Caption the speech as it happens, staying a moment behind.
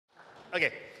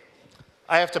Okay.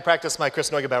 I have to practice my Chris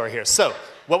Neugebauer here. So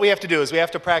what we have to do is we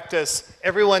have to practice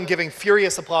everyone giving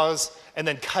furious applause and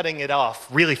then cutting it off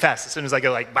really fast as soon as I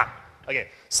go like, bah. Okay,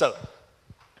 so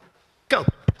go.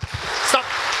 Stop.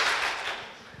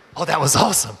 Oh, that was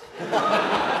awesome.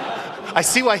 I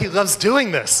see why he loves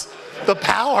doing this. The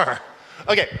power.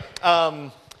 Okay,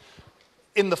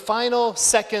 in the final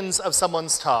seconds of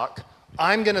someone's talk,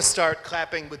 I'm going to start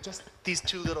clapping with just these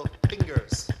two little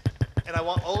fingers. And I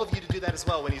want all of you to do that as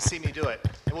well when you see me do it.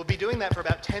 And we'll be doing that for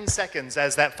about 10 seconds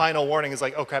as that final warning is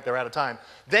like, oh crap, they're out of time.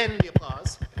 Then the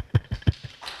applause.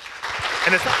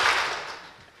 And it's not,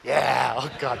 yeah,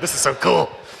 oh God, this is so cool.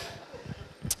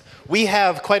 We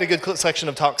have quite a good selection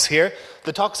of talks here.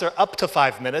 The talks are up to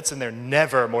 5 minutes, and they're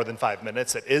never more than 5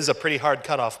 minutes. It is a pretty hard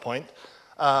cutoff point.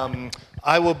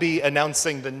 I will be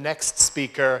announcing the next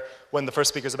speaker when the first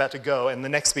speaker is about to go, and the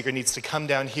next speaker needs to come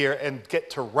down here and get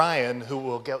to Ryan, who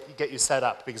will get you set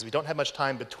up, because we don't have much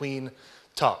time between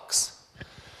talks.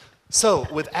 So,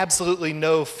 with absolutely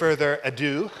no further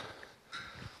ado,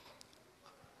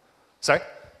 sorry?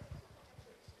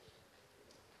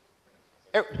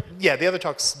 Yeah, the other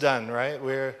talk's done, right?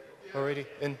 We're already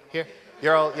in here?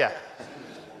 You're all, yeah.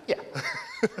 Yeah.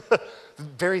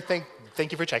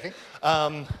 Thank you for checking.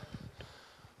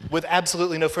 With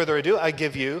absolutely no further ado, I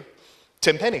give you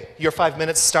Tim Penny. Your 5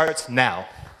 minutes starts now.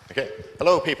 Okay.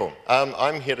 Hello, people.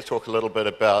 I'm here to talk a little bit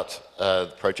about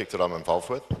the project that I'm involved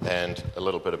with and a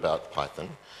little bit about Python.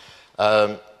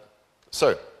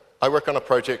 So, I work on a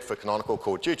project for Canonical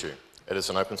called Juju. It is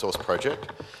an open source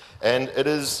project, and it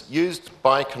is used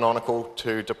by Canonical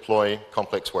to deploy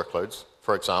complex workloads.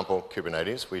 For example,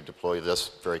 Kubernetes. We deploy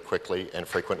this very quickly and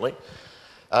frequently.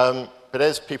 But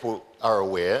as people are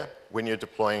aware, when you're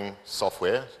deploying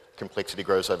software, complexity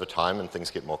grows over time and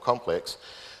things get more complex.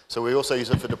 So we also use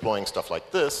it for deploying stuff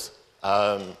like this,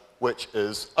 which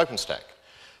is OpenStack.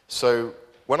 So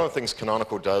one of the things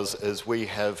Canonical does is we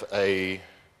have a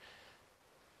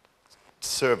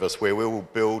service where we will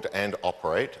build and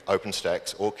operate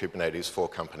OpenStacks or Kubernetes for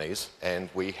companies, and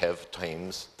we have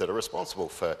teams that are responsible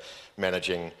for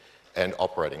managing and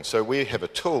operating. So we have a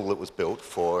tool that was built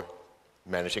for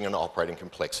managing and operating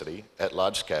complexity at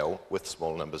large scale with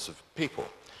small numbers of people.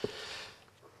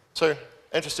 So,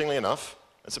 interestingly enough,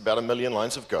 it's about 1 million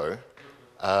lines of Go,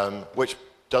 which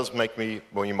does make me,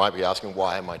 well, you might be asking,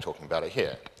 why am I talking about it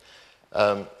here?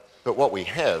 But what we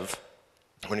have,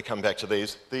 when you come back to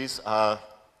these are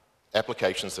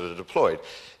applications that are deployed.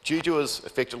 Juju is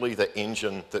effectively the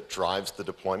engine that drives the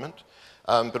deployment,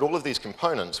 but all of these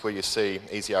components where you see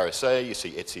EasyRSA, you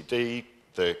see etcd,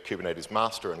 the Kubernetes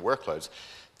master and workloads,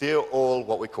 they're all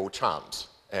what we call charms.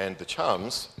 And the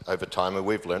charms, over time, and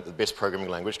we've learned the best programming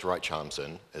language to write charms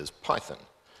in is Python.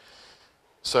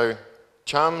 So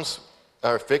charms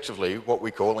are effectively what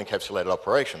we call encapsulated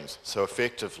operations. So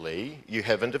effectively, you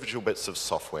have individual bits of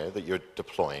software that you're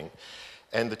deploying,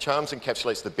 and the charms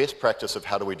encapsulates the best practice of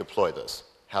how do we deploy this?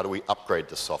 How do we upgrade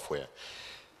the software?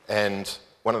 And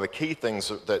one of the key things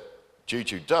that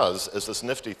Juju does is this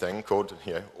nifty thing called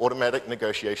automatic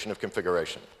negotiation of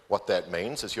configuration. What that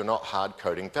means is you're not hard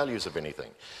coding values of anything.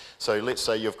 So let's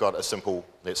say you've got a simple,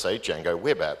 let's say, Django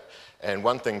web app, and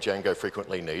one thing Django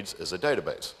frequently needs is a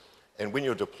database. And when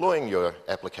you're deploying your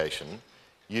application,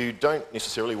 you don't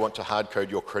necessarily want to hard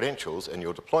code your credentials in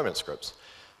your deployment scripts.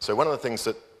 So one of the things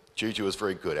that Juju is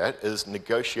very good at is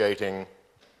negotiating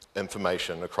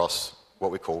information across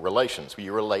what we call relations, where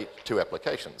you relate two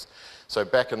applications. So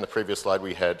back in the previous slide,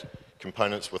 we had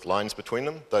components with lines between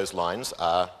them. Those lines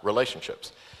are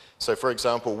relationships. So for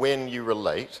example, when you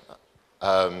relate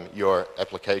your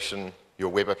application, your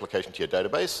web application to your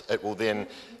database, it will then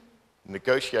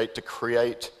negotiate to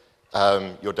create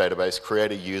your database,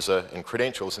 create a user and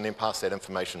credentials, and then pass that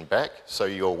information back so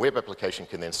your web application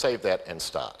can then save that and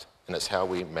start. And it's how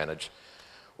we manage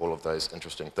all of those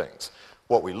interesting things.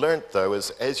 What we learned, though,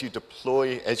 is as you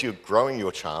deploy, as you're growing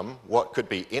your charm, what could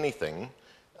be anything,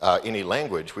 any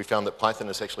language, we found that Python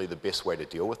is actually the best way to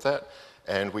deal with that.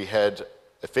 And we had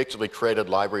effectively created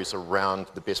libraries around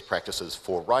the best practices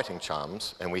for writing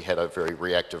charms, and we had a very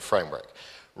reactive framework.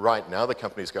 Right now, the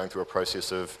company is going through a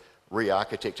process of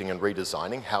re-architecting and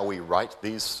redesigning how we write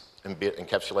these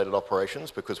encapsulated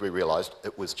operations because we realized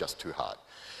it was just too hard.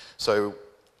 So,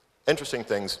 interesting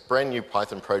things, brand new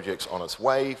Python projects on its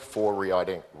way for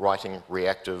writing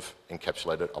reactive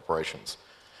encapsulated operations.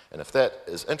 And if that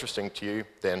is interesting to you,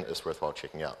 then it's worthwhile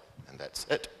checking out. And that's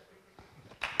it.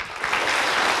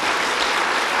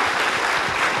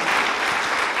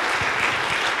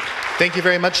 Thank you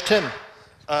very much, Tim.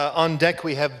 On deck,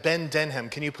 we have Ben Denham.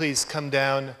 Can you please come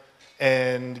down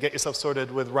and get yourself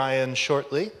sorted with Ryan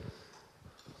shortly?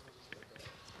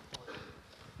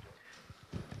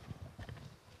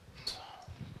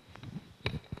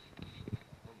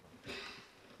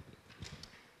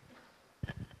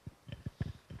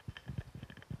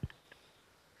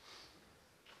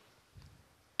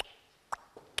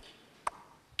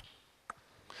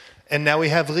 And now we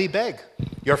have Lee Begg.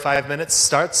 Your 5 minutes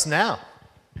starts now.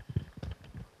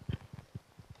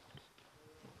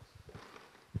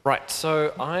 Right,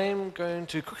 so I'm going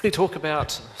to quickly talk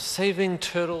about saving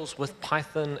turtles with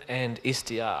Python and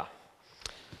SDR.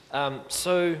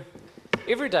 So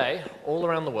every day, all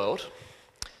around the world,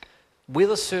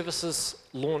 weather services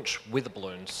launch weather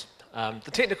balloons.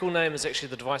 The technical name is actually,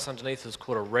 the device underneath is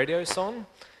called a radiosonde,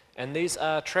 and these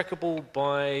are trackable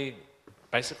by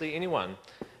basically anyone.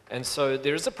 And so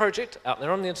there is a project out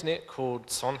there on the internet called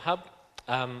SonHub,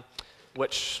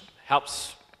 which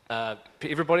helps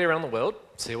everybody around the world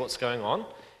see what's going on.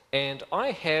 And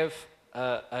I have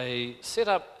a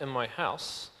setup in my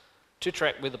house to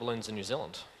track weather balloons in New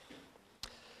Zealand.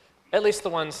 At least the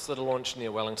ones that are launched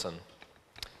near Wellington.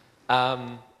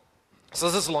 So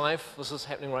this is live, this is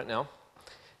happening right now.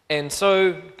 And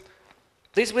so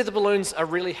these weather balloons are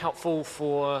really helpful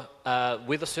for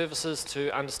weather services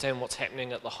to understand what's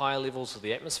happening at the higher levels of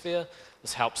the atmosphere.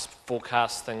 This helps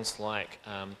forecast things like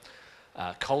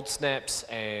cold snaps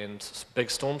and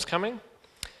big storms coming.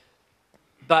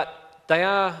 But they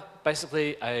are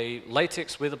basically a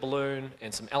latex weather balloon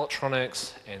and some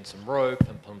electronics and some rope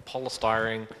and some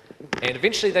polystyrene, and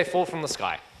eventually they fall from the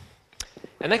sky.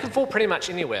 And they can fall pretty much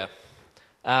anywhere.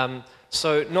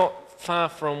 So not far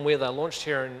from where they're launched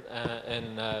here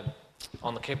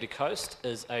on the Kapiti Coast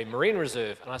is a marine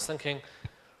reserve, and I was thinking,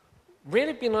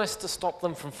 really be nice to stop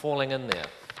them from falling in there,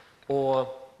 or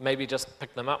maybe just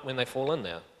pick them up when they fall in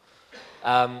there.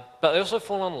 But they also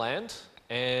fall on land,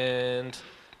 and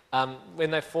when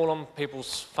they fall on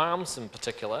people's farms in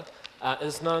particular, it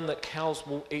is known that cows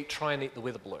will try and eat the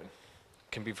weather balloon.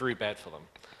 It can be very bad for them.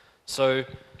 So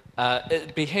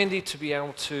it'd be handy to be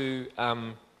able to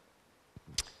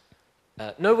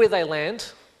know where they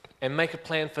land and make a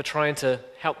plan for trying to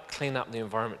help clean up the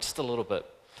environment just a little bit.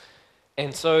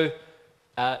 And so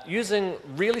using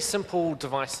really simple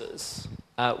devices,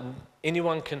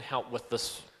 anyone can help with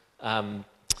this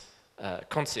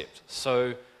concept.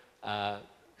 So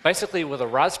basically with a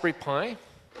Raspberry Pi,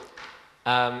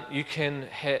 you can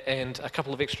and a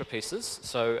couple of extra pieces.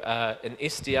 So an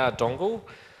SDR dongle,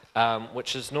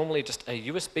 which is normally just a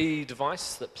USB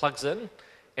device that plugs in,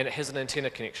 and it has an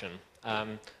antenna connection.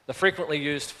 They're frequently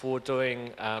used for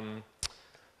doing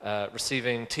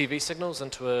receiving TV signals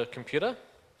into a computer,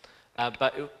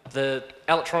 but the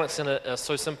electronics in it are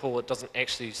so simple it doesn't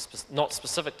actually not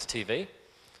specific to TV.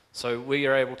 So we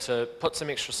are able to put some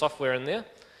extra software in there,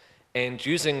 and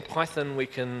using Python we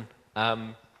can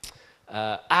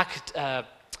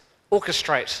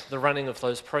orchestrate the running of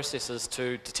those processes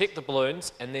to detect the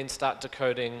balloons and then start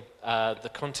decoding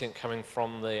the content coming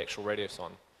from the actual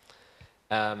radiosonde.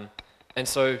 And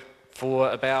so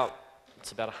for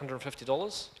it's about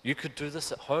 $150, you could do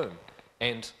this at home.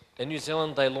 And in New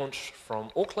Zealand, they launch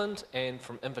from Auckland and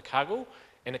from Invercargill,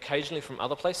 and occasionally from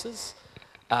other places.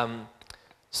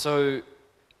 So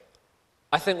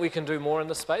I think we can do more in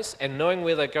this space, and knowing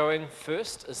where they're going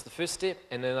first is the first step,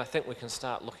 and then I think we can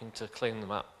start looking to clean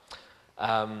them up.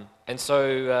 And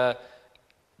so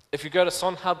if you go to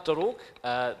sonhub.org,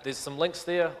 there's some links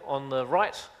there on the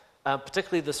right,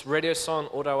 particularly this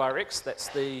radiosonde AutoRx. That's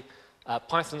the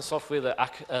Python software that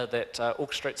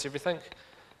orchestrates everything.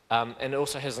 And it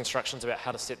also has instructions about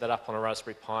how to set that up on a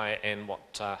Raspberry Pi and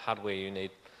what hardware you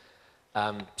need.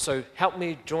 So help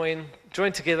me join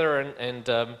together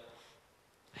and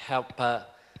help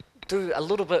do a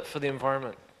little bit for the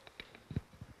environment.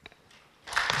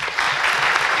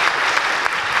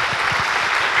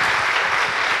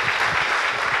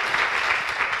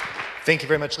 Thank you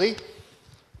very much, Lee.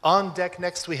 On deck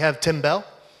next, we have Tim Bell.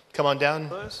 Come on down,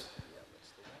 please.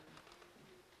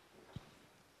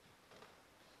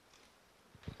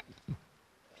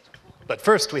 But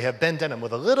first, we have Ben Denham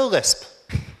with a little lisp.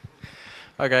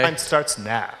 Okay. Time starts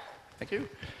now. Thank you.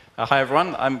 Hi,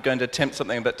 everyone. I'm going to attempt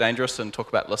something a bit dangerous and talk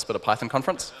about Lisp at a Python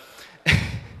conference.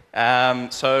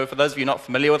 So for those of you not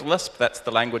familiar with Lisp, that's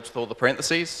the language with all the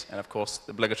parentheses, and of course,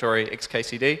 the obligatory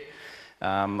XKCD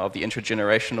of the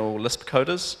intergenerational Lisp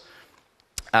coders.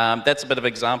 That's a bit of an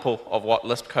example of what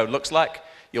Lisp code looks like.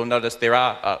 You'll notice there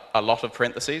are a lot of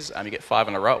parentheses. You get 5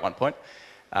 in a row at one point.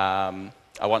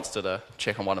 I once did a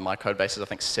check on one of my code bases. I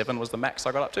think 7 was the max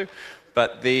I got up to.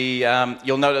 But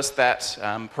you'll notice that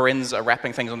parens are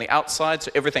wrapping things on the outside,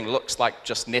 so everything looks like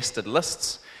just nested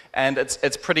lists. And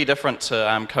it's pretty different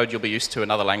to code you'll be used to in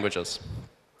other languages.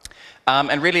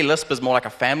 And really, Lisp is more like a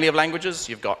family of languages.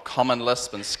 You've got Common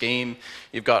Lisp and Scheme.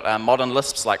 You've got modern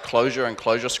Lisps like Clojure and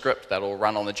ClojureScript that all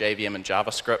run on the JVM and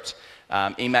JavaScript.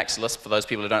 Emacs Lisp for those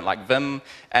people who don't like Vim,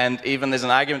 and even there's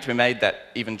an argument to be made that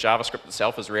even JavaScript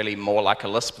itself is really more like a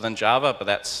Lisp than Java, but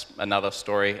that's another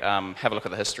story. Have a look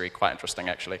at the history, quite interesting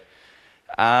actually.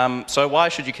 So why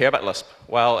should you care about Lisp?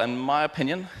 Well, in my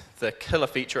opinion, the killer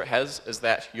feature it has is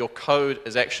that your code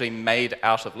is actually made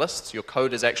out of lists. Your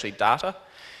code is actually data.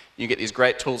 You get these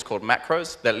great tools called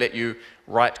macros that let you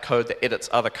write code that edits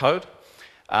other code,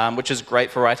 which is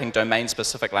great for writing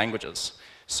domain-specific languages.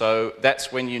 So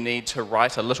that's when you need to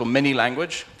write a little mini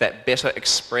language that better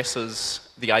expresses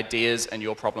the ideas in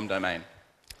your problem domain.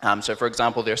 So for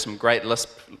example, there are some great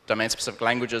Lisp domain-specific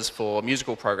languages for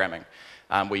musical programming,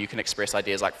 where you can express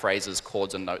ideas like phrases,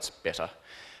 chords, and notes better.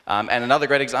 And another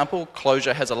great example,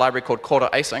 Clojure has a library called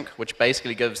Async, which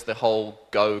basically gives the whole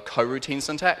Go coroutine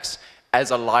syntax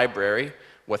as a library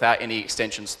without any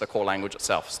extensions to the core language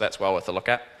itself. So that's well worth a look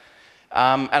at.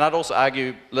 And I'd also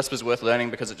argue Lisp is worth learning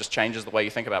because it just changes the way you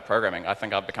think about programming. I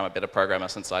think I've become a better programmer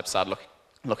since I've started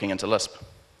looking into Lisp.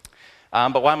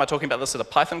 But why am I talking about this at a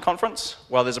Python conference?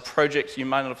 Well, there's a project you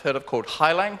might not have heard of called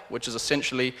Highlang, which is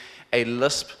essentially a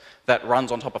Lisp that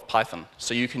runs on top of Python.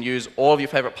 So you can use all of your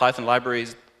favorite Python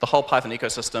libraries, the whole Python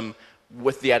ecosystem,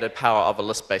 with the added power of a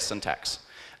Lisp-based syntax.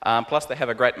 Plus, they have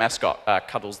a great mascot,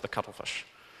 Cuddles the Cuttlefish.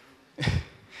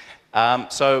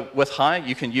 So with Hi,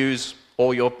 you can use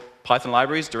all your Python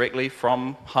libraries directly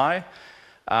from Hi.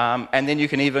 And then you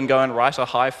can even go and write a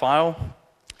Hi file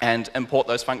and import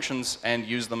those functions and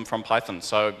use them from Python.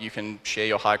 So you can share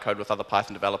your Hi code with other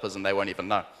Python developers and they won't even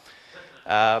know.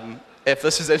 If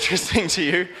this is interesting to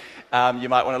you, you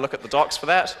might want to look at the docs for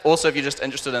that. Also, if you're just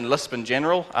interested in Lisp in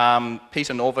general,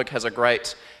 Peter Norvig has a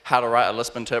great How to Write a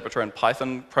Lisp Interpreter in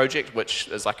Python project, which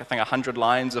is like, I think, 100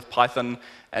 lines of Python.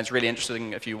 And it's really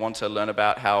interesting if you want to learn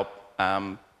about how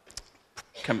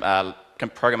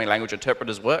programming language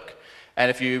interpreters work. And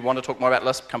if you want to talk more about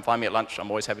Lisp, come find me at lunch. I'm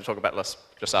always happy to talk about Lisp.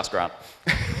 Just ask around.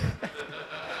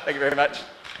 Thank you very much.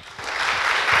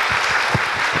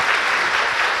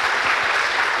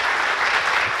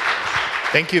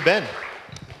 Thank you, Ben.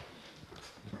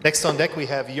 Next on deck, we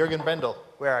have Jürgen Brendel.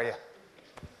 Where are you?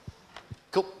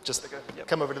 Cool. Just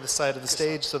come over to the side of the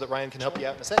stage so that Ryan can help you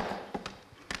out in a sec.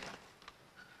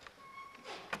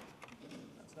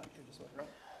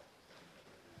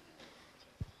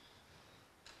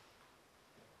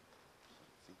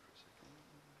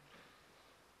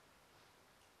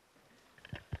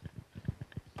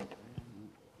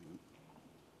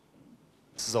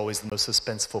 This is always the most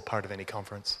suspenseful part of any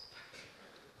conference.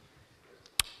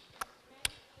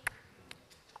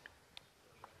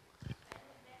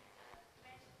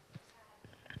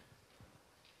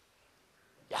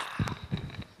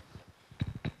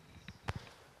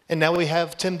 And now we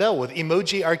have Tim Bell with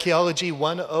Emoji Archaeology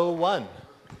 101.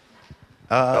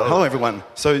 Hello, everyone.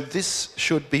 So this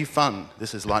should be fun.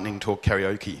 This is Lightning Talk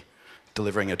Karaoke,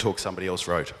 delivering a talk somebody else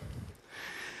wrote.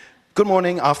 Good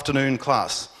morning, afternoon,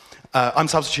 class. I'm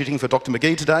substituting for Dr.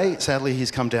 McGee today. Sadly,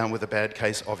 he's come down with a bad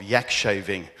case of yak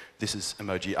shaving. This is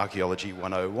Emoji Archaeology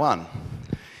 101.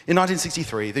 In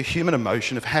 1963, the human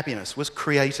emotion of happiness was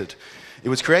created. It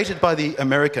was created by the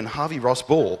American Harvey Ross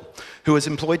Ball, who was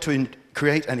employed to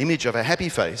create an image of a happy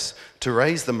face to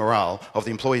raise the morale of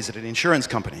the employees at an insurance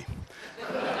company.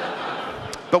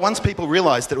 But once people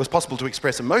realized that it was possible to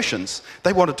express emotions,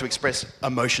 they wanted to express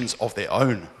emotions of their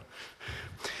own.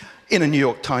 In a New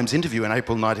York Times interview in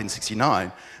April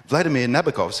 1969, Vladimir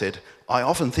Nabokov said, "I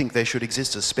often think there should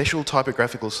exist a special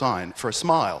typographical sign for a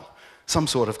smile, some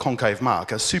sort of concave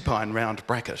mark, a supine round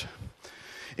bracket."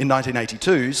 In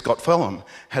 1982, Scott Fulham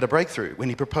had a breakthrough when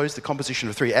he proposed the composition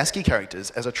of 3 ASCII characters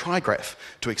as a trigraph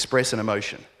to express an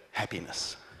emotion,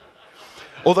 happiness.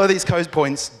 Although these code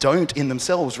points don't in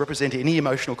themselves represent any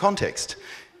emotional context,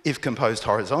 if composed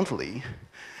horizontally,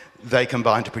 they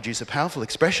combine to produce a powerful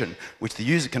expression which the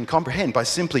user can comprehend by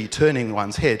simply turning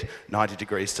one's head 90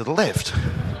 degrees to the left.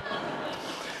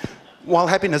 While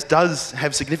happiness does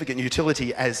have significant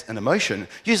utility as an emotion,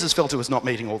 users felt it was not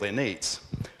meeting all their needs.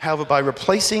 However, by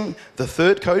replacing the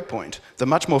third code point, the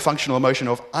much more functional emotion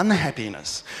of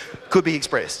unhappiness could be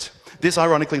expressed. This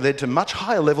ironically led to much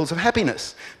higher levels of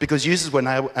happiness because users were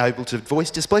now able to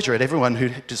voice displeasure at everyone who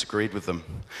disagreed with them.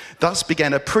 Thus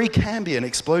began a Precambrian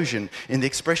explosion in the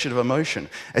expression of emotion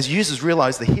as users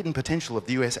realized the hidden potential of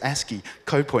the US ASCII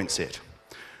code point set.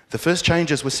 The first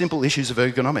changes were simple issues of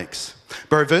ergonomics.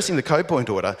 By reversing the code point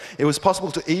order, it was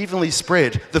possible to evenly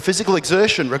spread the physical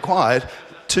exertion required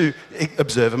to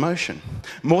observe emotion.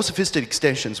 More sophisticated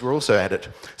extensions were also added,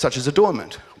 such as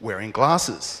adornment, wearing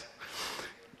glasses,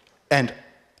 and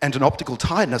and an optical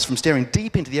tiredness from staring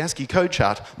deep into the ASCII code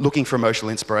chart looking for emotional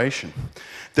inspiration.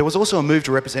 There was also a move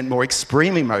to represent more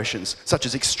extreme emotions, such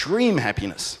as extreme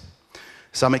happiness.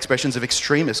 Some expressions of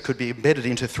extremis could be embedded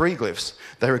into 3 glyphs.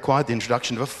 They required the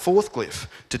introduction of a 4th glyph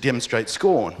to demonstrate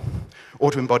scorn,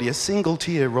 or to embody a single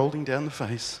tear rolling down the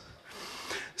face.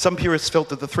 Some purists felt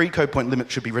that the 3 code point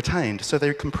limit should be retained, so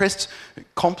they compressed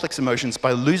complex emotions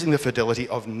by losing the fidelity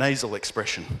of nasal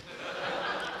expression.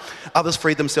 Others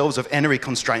freed themselves of Anery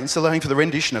constraints, allowing for the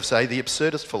rendition of, say, the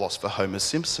absurdist philosopher Homer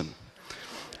Simpson,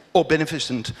 or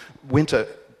beneficent winter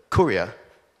courier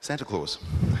Santa Claus.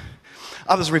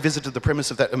 Others revisited the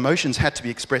premise of that emotions had to be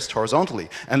expressed horizontally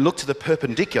and looked to the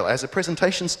perpendicular as a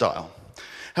presentation style.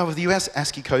 However, the US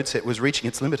ASCII code set was reaching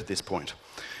its limit at this point.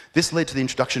 This led to the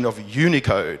introduction of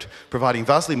Unicode, providing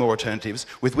vastly more alternatives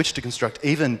with which to construct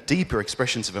even deeper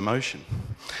expressions of emotion.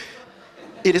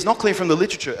 It is not clear from the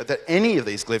literature that any of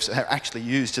these glyphs are actually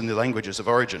used in the languages of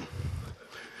origin.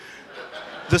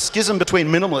 The schism between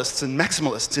minimalists and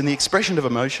maximalists in the expression of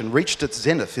emotion reached its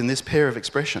zenith in this pair of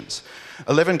expressions.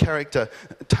 11-character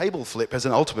table flip as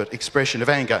an ultimate expression of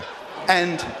anger,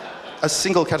 and a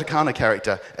single katakana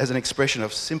character as an expression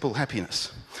of simple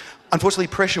happiness. Unfortunately,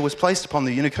 pressure was placed upon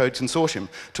the Unicode consortium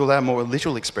to allow more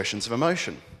literal expressions of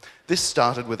emotion. This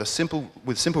started with simple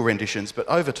renditions, but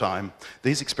over time,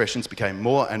 these expressions became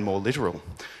more and more literal,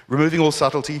 removing all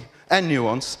subtlety and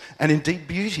nuance, and indeed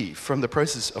beauty from the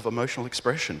process of emotional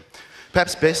expression.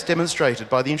 Perhaps best demonstrated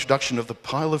by the introduction of the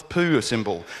pile of poo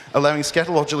symbol, allowing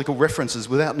scatological references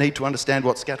without need to understand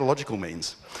what scatological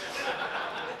means.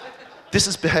 This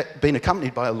has been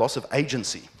accompanied by a loss of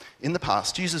agency. In the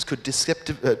past, users could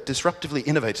disruptively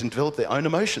innovate and develop their own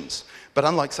emotions, but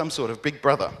unlike some sort of big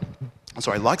brother,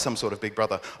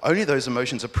 only those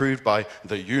emotions approved by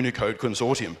the Unicode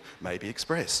consortium may be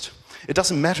expressed. It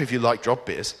doesn't matter if you like drop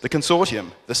bears. The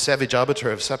consortium, the savage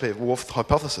arbiter of Sapir-Whorf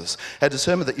hypothesis, had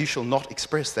determined that you shall not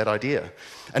express that idea.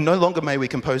 And no longer may we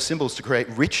compose symbols to create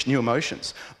rich new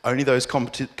emotions. Only those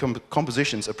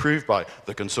compositions approved by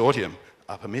the consortium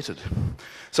are permitted.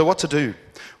 So what to do?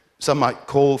 Some might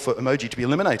call for emoji to be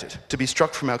eliminated, to be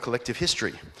struck from our collective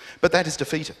history. But that is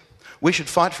defeated. We should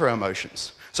fight for our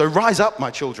emotions. So rise up,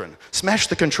 my children. Smash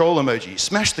the control emoji.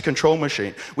 Smash the control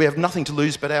machine. We have nothing to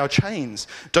lose but our chains.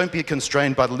 Don't be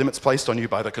constrained by the limits placed on you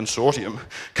by the consortium.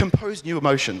 Compose new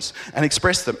emotions and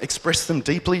express them. Express them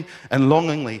deeply and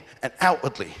longingly and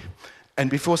outwardly.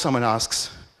 And before someone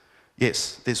asks,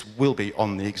 yes, this will be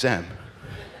on the exam.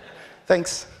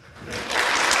 Thanks.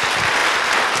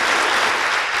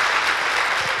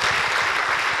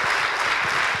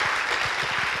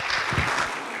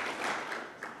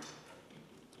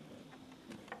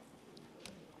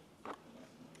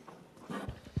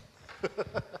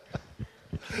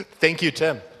 Thank you,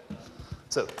 Tim.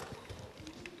 So,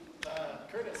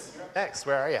 Curtis, you're up next.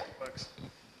 Where are you?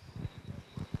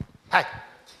 Hi.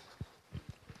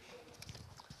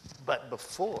 But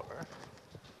before,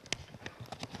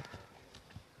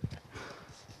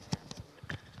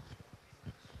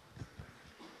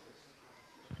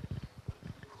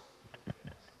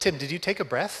 Tim, did you take a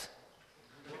breath?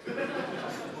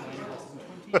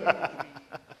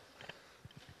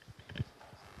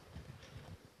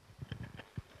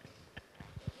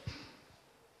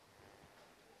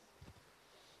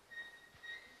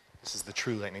 This is the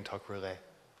true lightning talk relay.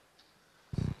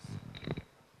 Are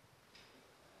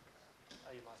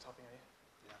you live talking, are you?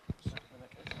 Yeah. In that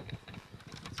case.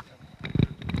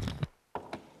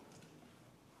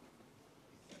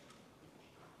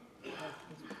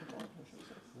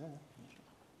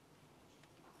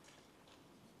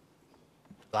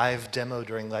 Live demo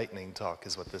during lightning talk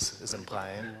is what this is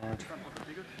implying.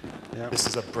 Yeah. This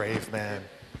is a brave man.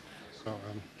 So,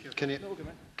 can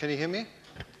you hear me?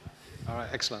 All right,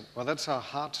 excellent. Well, that's a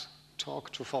hard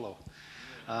talk to follow.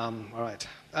 All right.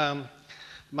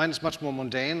 Mine is much more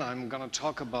mundane. I'm going to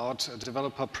talk about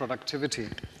developer productivity.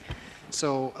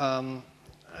 So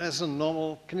as a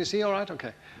normal, can you see all right?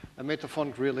 Okay. I made the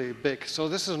font really big. So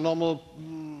this is a normal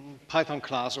Python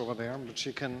class over there, which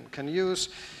you can use.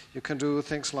 You can do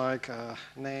things like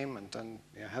name, and then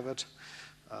you have it.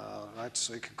 Right?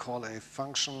 So you can call a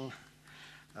function.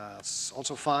 It's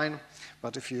also fine.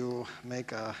 But if you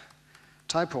make a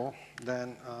typo,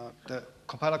 then the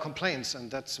compiler complains, and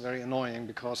that's very annoying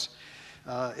because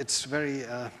it's very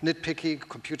nitpicky.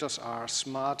 Computers are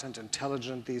smart and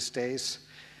intelligent these days.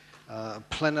 A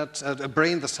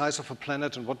brain the size of a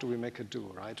planet, and what do we make it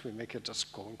do, right? We make it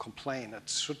just go and complain. It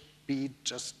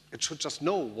should just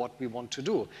know what we want to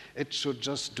do. It should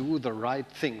just do the right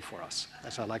thing for us,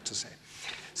 as I like to say.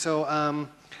 So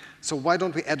why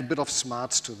don't we add a bit of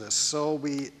smarts to this? So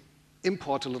we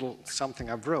import a little something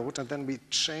I wrote, and then we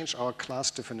change our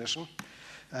class definition,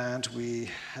 and we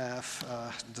have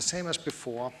the same as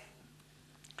before.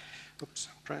 Oops,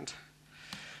 print.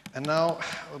 And now,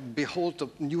 behold the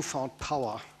newfound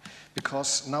power,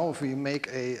 because now if we make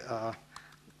a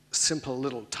simple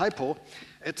little typo,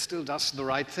 it still does the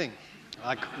right thing,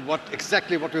 like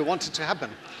exactly what we wanted to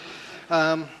happen.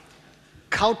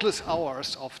 Countless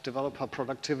hours of developer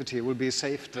productivity will be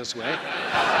saved this way.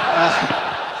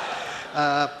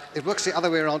 It works the other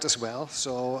way around as well.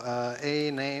 So a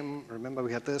name, remember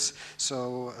we had this.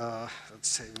 So let's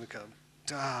say we can,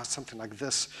 something like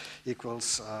this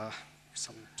equals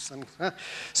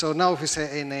so now if we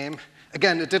say a name,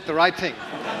 again, it did the right thing,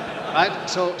 right?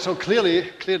 So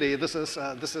clearly, this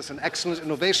is an excellent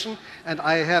innovation, and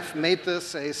I have made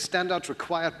this a standard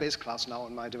required base class now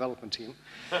in my development team,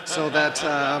 so that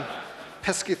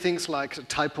pesky things like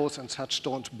typos and such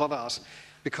don't bother us.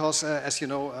 Because, as you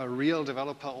know, real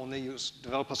developers only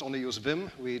use Vim.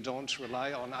 We don't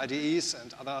rely on IDEs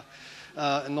and other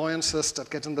annoyances that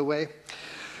get in the way.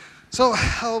 So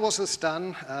how was this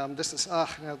done? This is now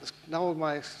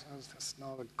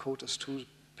the code is too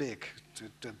big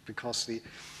because the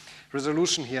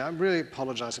resolution here. I really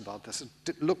apologize about this.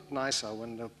 It looked nicer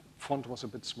when the font was a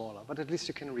bit smaller, but at least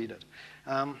you can read it.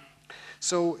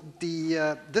 So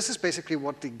this is basically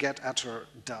what the getAttr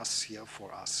does here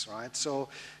for us, right? So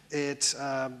it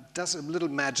does a little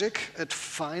magic. It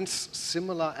finds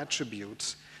similar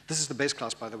attributes. This is the base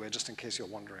class, by the way, just in case you're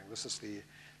wondering. This is the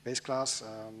base class,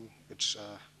 which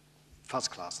fuzz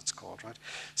class it's called, right?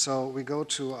 So we go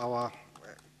to our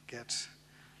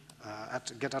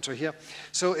getAttr here.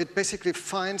 So it basically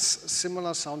finds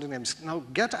similar sounding names. Now,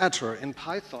 getAttr in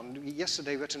Python,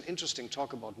 yesterday we had an interesting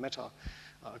talk about meta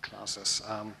classes.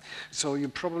 So you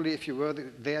probably, if you were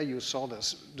there, you saw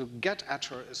this. The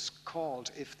getAttr is called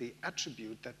if the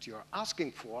attribute that you're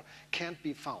asking for can't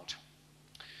be found.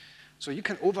 So you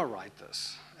can override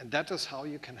this. And that is how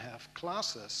you can have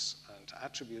classes and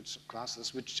attributes of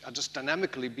classes which are just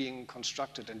dynamically being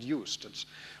constructed and used. It's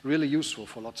really useful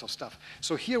for lots of stuff.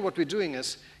 So here what we're doing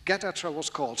is getAttr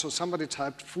was called. So somebody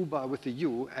typed foobar with the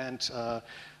U and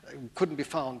couldn't be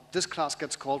found. This class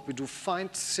gets called. We do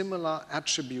find similar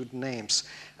attribute names.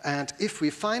 And if we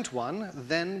find one,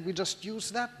 then we just use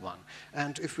that one.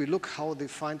 And if we look how the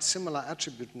find similar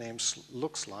attribute names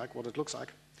looks like, what it looks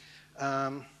like,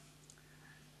 where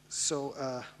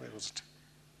was it?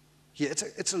 Here,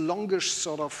 it's a longish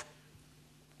sort of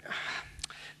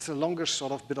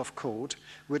bit of code,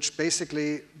 which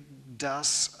basically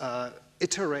does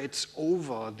iterates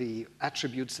over the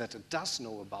attributes that it does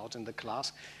know about in the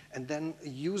class, and then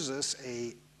uses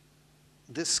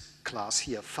this class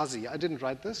here, fuzzy. I didn't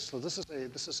write this, so this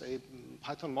is a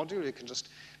Python module. You can just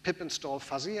pip install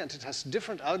fuzzy, and it has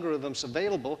different algorithms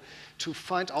available to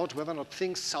find out whether or not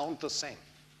things sound the same.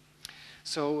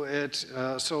 So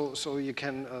you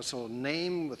can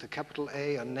name with a capital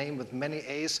A or name with many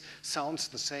A's sounds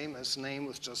the same as name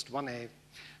with just one A.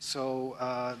 So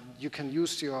you can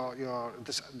use these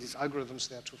algorithms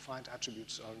there to find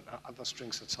attributes or other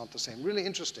strings that sound the same. Really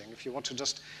interesting if you want to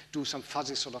just do some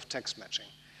fuzzy sort of text matching.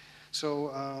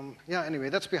 So yeah, anyway,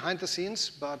 that's behind the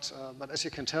scenes, but as you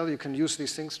can tell, you can use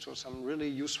these things to some really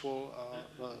useful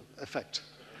effect.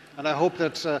 And I hope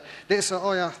that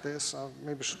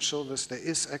maybe I should show this. There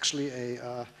is actually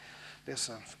I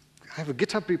have a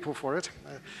GitHub repo for it.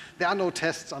 There are no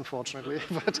tests, unfortunately,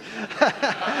 but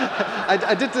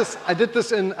I did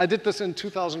this in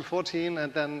 2014,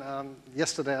 and then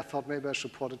yesterday I thought maybe I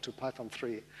should port it to Python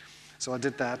 3. So I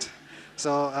did that.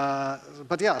 So,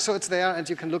 but yeah, so it's there, and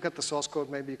you can look at the source code.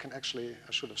 Maybe you can actually,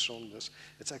 I should have shown this.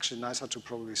 It's actually nicer to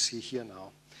probably see here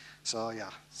now. So yeah,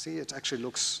 see, it actually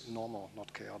looks normal,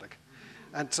 not chaotic.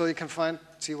 And so you can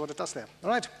see what it does there.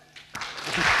 All right.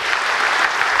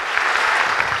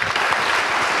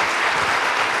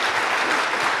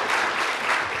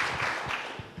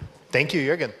 Thank you,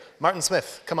 Jürgen. Martin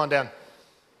Smith, come on down.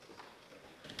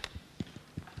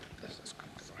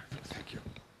 Thank you.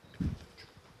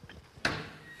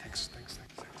 Thanks. Oh,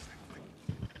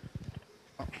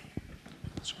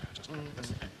 sorry, I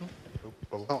just...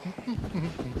 Oh.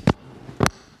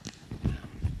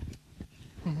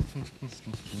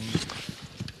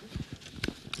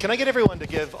 Can I get everyone to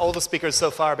give all the speakers so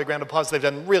far a big round of applause? They've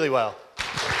done really well.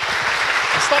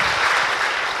 Stop.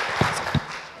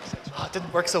 Oh, it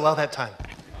didn't work so well that time.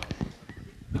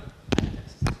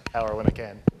 Power when I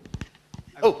can.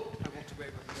 Oh.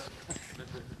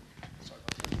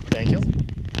 Thank you.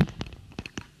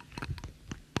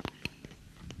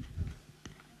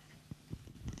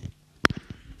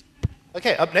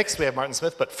 Okay, up next we have Martin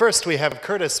Smith, but first we have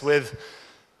Curtis with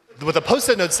what the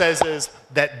post-it note says is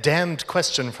that damned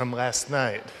question from last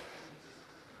night.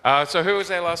 So who was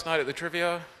there last night at the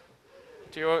trivia?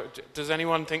 Does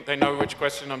anyone think they know which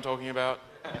question I'm talking about?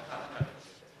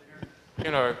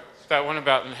 You know, that one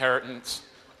about inheritance.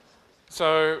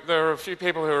 So there are a few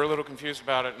people who are a little confused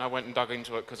about it, and I went and dug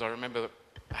into it because I remember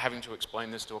having to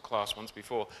explain this to a class once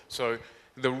before. So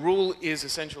the rule is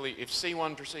essentially if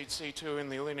C1 precedes C2 in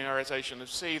the linearization of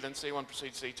C, then C1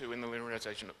 precedes C2 in the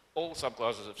linearization of all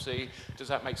subclasses of C. Does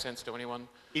that make sense to anyone?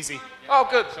 Easy. Oh,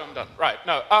 good. So I'm done. Right.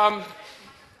 No.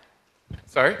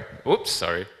 Sorry. Oops.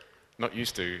 Sorry. Not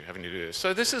used to having to do this.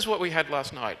 So this is what we had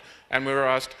last night, and we were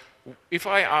asked, if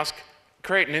I ask,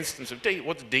 create an instance of D,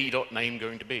 what's D.name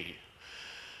going to be?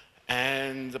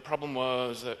 And the problem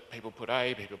was that people put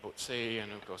A, people put C,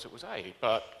 and of course it was A.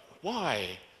 But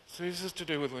why? So this is to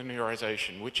do with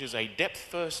linearization, which is a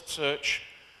depth-first search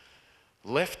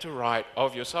left to right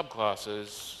of your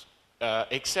subclasses,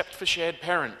 except for shared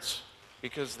parents,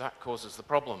 because that causes the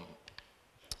problem.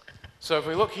 So if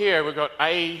we look here, we've got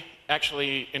A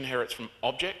actually inherits from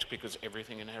object, because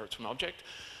everything inherits from object.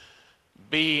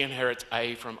 B inherits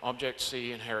A from object,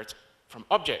 C inherits from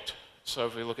object. So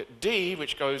if we look at D,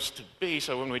 which goes to B,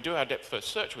 so when we do our depth-first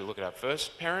search, we look at our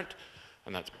first parent,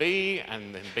 and that's B,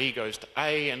 and then B goes to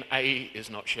A, and A is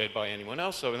not shared by anyone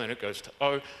else, so then it goes to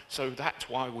O. So that's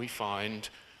why we find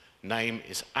name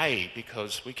is A,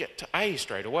 because we get to A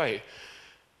straight away.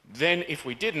 Then if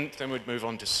we didn't, then we'd move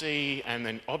on to C, and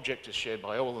then object is shared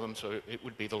by all of them, so it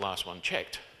would be the last one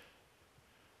checked.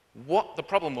 What the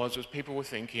problem was people were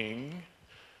thinking,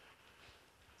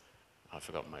 I've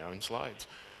forgotten my own slides.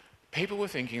 People were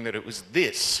thinking that it was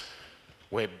this,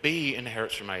 where B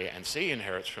inherits from A and C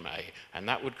inherits from A, and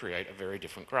that would create a very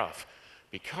different graph,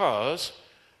 because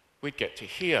we'd get to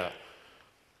here.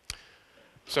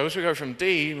 So as we go from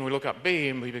D, and we look up B,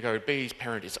 and we go, B's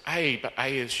parent is A, but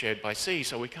A is shared by C,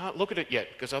 so we can't look at it yet,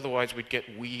 because otherwise we'd get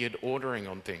weird ordering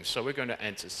on things. So we're going to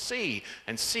answer C,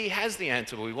 and C has the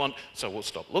answer we want, so we'll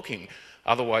stop looking.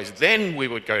 Otherwise, then we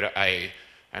would go to A,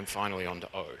 and finally on to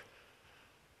O.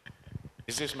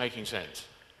 Is this making sense?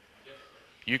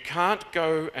 You can't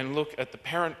go and look at the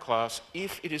parent class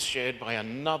if it is shared by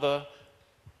another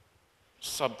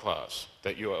subclass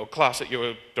or class that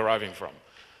you're deriving from.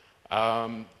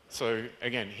 So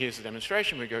again, here's the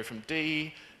demonstration. We go from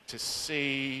D to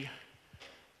C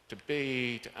to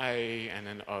B to A and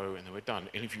then O, and then we're done.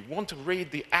 And if you want to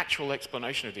read the actual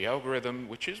explanation of the algorithm,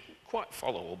 which is quite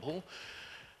followable,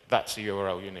 that's the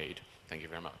URL you need. Thank you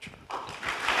very much.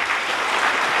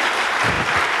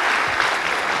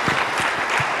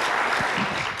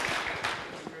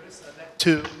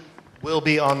 Two will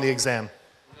be on the exam.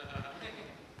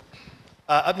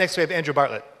 Up next, we have Andrew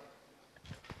Bartlett.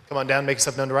 Come on down, make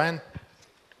yourself known to Ryan.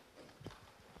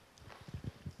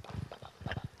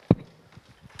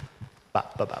 Ba,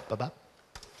 ba, ba, ba, ba.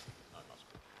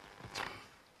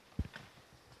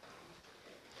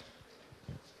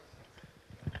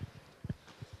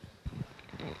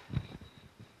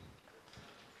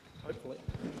 Hopefully.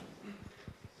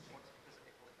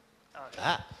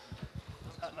 Ah.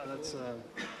 No, that's,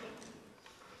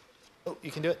 Oh,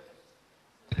 you can do it.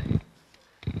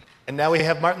 And now we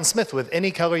have Martin Smith with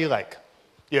Any Color You Like.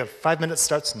 You have 5 minutes,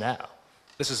 starts now.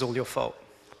 this is all your fault.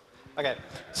 Okay,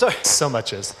 So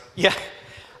much is. yeah.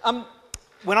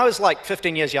 When I was like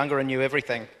 15 years younger and knew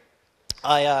everything,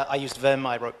 I used Vim,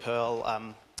 I wrote Perl,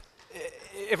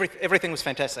 everything was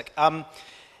fantastic.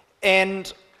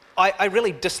 And I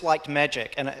really disliked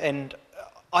magic, and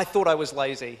I thought I was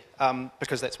lazy,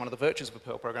 because that's one of the virtues of a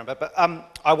Perl program, but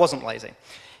I wasn't lazy.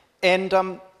 And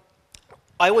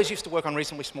I always used to work on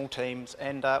reasonably small teams,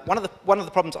 and one of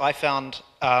the problems I found,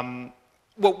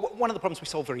 well, one of the problems we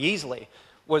solved very easily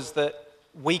was that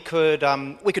we could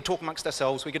talk amongst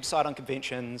ourselves, we could decide on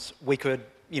conventions, we could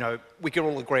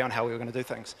all agree on how we were going to do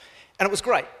things, and it was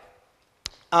great.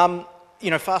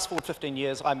 Fast forward 15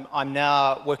 years, I'm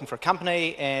now working for a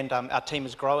company, and our team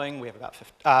is growing. We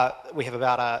have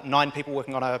about 9 people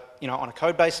working on a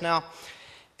code base now,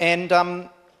 and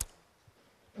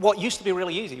what used to be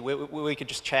really easy, we could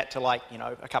just chat to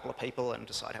a couple of people and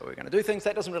decide how we were going to do things.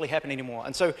 That doesn't really happen anymore,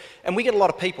 and we get a lot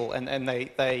of people, and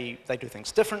they do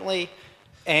things differently,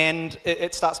 and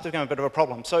it starts to become a bit of a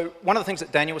problem. So one of the things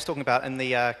that Daniel was talking about in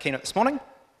the keynote this morning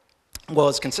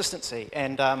was consistency,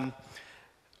 and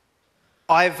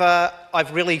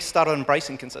I've really started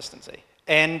embracing consistency.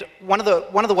 And one of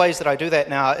the ways that I do that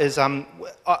now is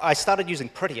I started using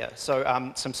Prettier. So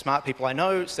some smart people I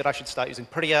know said I should start using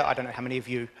Prettier. I don't know how many of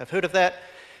you have heard of that.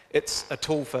 It's a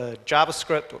tool for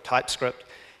JavaScript or TypeScript.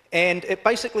 And it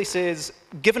basically says,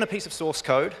 given a piece of source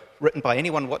code written by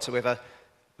anyone whatsoever,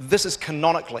 this is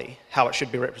canonically how it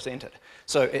should be represented.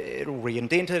 So it'll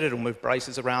re-indent it, it'll move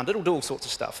braces around, it'll do all sorts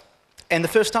of stuff. And the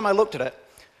first time I looked at it,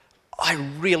 I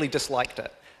really disliked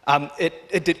it.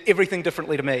 It did everything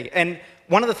differently to me. And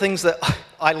one of the things that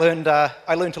I learned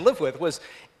to live with was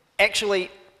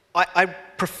actually I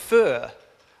prefer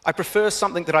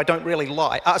something that I don't really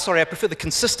like. I prefer the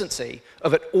consistency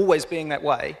of it always being that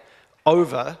way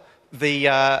over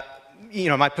the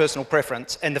my personal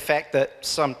preference and the fact that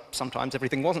sometimes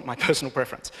everything wasn't my personal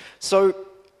preference. So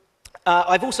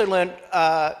I've also learned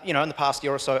in the past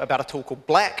year or so about a tool called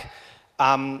Black.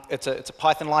 It's a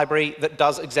Python library that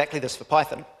does exactly this for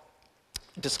Python.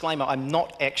 Disclaimer, I'm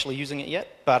not actually using it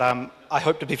yet, but I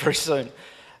hope to be very soon.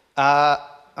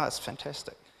 It's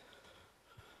fantastic.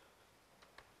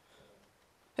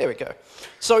 There we go.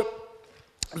 So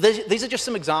these are just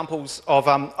some examples of,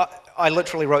 I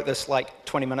literally wrote this like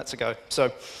 20 minutes ago.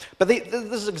 But this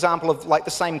is an example of like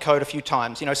the same code a few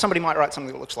times. Somebody might write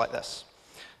something that looks like this.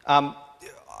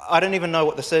 I don't even know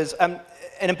what this is. And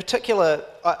in particular,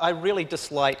 I really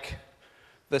dislike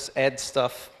this add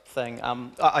stuff thing.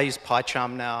 I use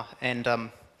PyCharm now, and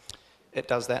it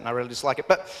does that, and I really dislike it.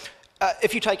 But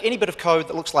if you take any bit of code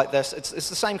that looks like this, it's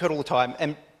the same code all the time,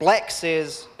 and Black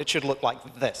says it should look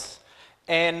like this.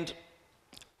 And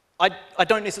I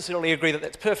don't necessarily agree that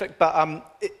that's perfect, but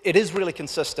it is really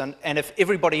consistent, and if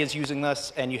everybody is using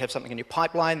this and you have something in your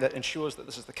pipeline that ensures that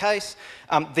this is the case,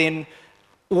 then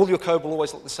all your code will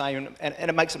always look the same, and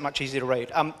it makes it much easier to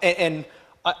read. And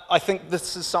I think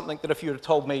this is something that if you had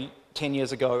told me 10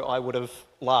 years ago, I would have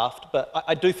laughed, but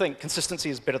I do think consistency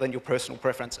is better than your personal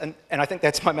preference, and I think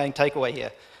that's my main takeaway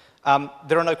here.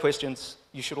 There are no questions.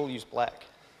 You should all use Black.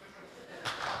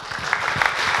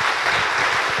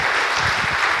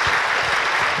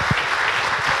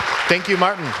 Thank you,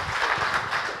 Martin.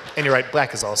 And you're right,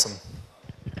 Black is awesome.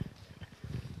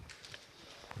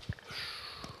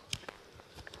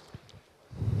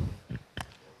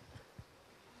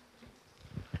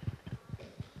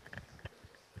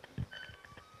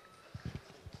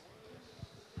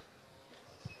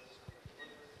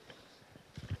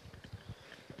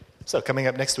 So coming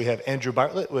up next, we have Andrew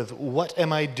Bartlett with What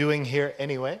Am I Doing Here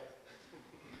Anyway?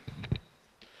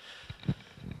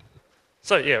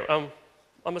 So yeah,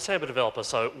 I'm a Samba developer,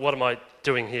 so what am I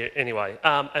doing here anyway?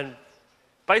 And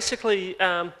basically,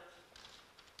 so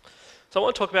I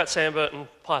want to talk about Samba and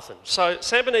Python. So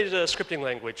Samba needed a scripting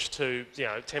language to,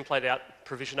 template out,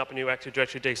 provision up a new Active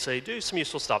Directory DC, do some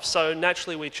useful stuff. So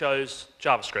naturally, we chose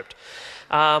JavaScript.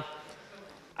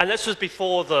 And this was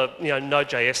before the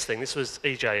Node.js thing. This was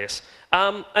EJS.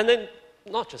 And then,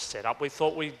 not just setup, we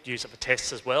thought we'd use it for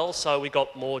tests as well. So we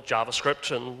got more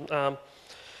JavaScript, and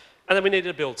then we needed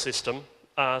a build system.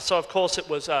 So of course it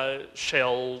was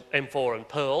Shell, M4, and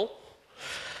Perl,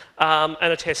 and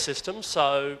a test system.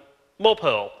 So more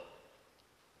Perl.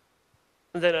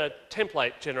 And then a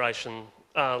template generation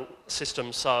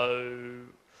system. So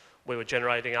we were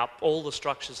generating up all the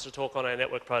structures to talk on our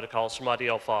network protocols from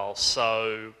IDL files.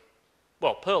 So,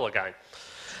 well, Perl again.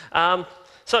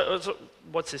 So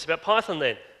what's this about Python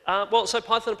then? So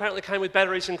Python apparently came with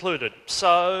batteries included.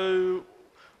 So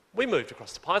we moved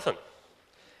across to Python.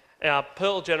 Our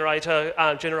Perl generator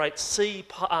generates C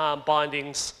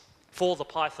bindings for the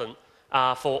Python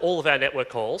for all of our network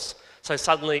calls. So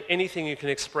suddenly anything you can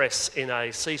express in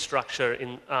a C structure,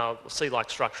 in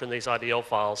C-like structure in these IDL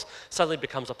files, suddenly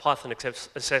becomes a Python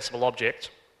accessible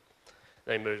object.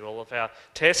 They moved all of our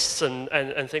tests and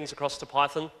things across to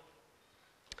Python.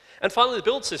 And finally, the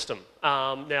build system.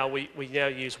 Now we now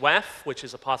use WAF, which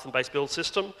is a Python-based build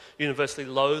system, universally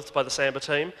loathed by the Samba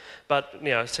team, but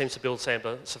it seems to build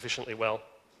Samba sufficiently well.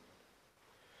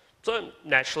 So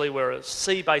naturally, we're a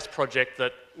C-based project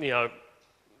that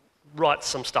writes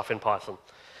some stuff in Python.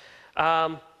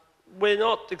 We're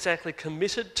not exactly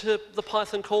committed to the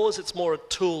Python cause. It's more a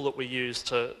tool that we use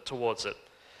towards it.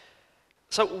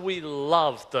 So we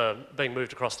loved being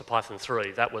moved across to Python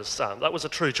 3. That was a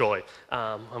true joy.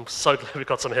 I'm so glad we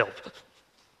got some help.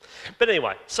 But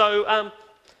anyway, so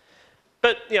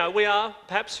we are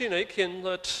perhaps unique in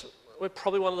that we're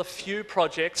probably one of the few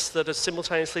projects that has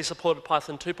simultaneously supported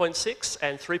Python 2.6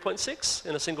 and 3.6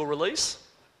 in a single release.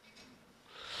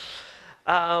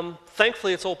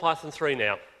 Thankfully, it's all Python 3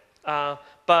 now.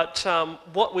 But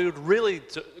what we would really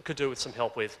could do with some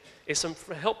help with is some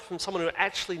help from someone who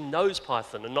actually knows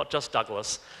Python and not just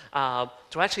Douglas, to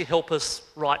actually help us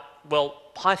write, well,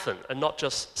 Python and not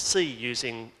just C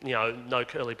using, no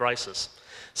curly braces.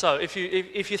 So if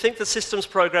you think that systems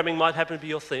programming might happen to be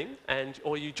your thing,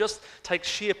 or you just take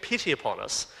sheer pity upon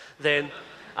us, then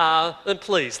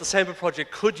please, the Samba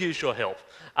project could use your help.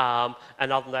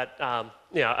 And other than that,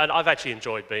 and I've actually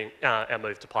enjoyed our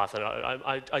move to Python.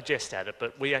 I jest at it,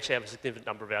 but we actually have a significant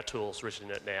number of our tools written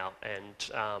in it now,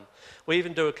 and we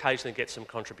even do occasionally get some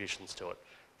contributions to it.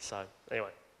 So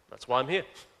anyway, that's why I'm here.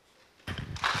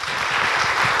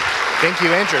 Thank you,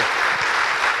 Andrew.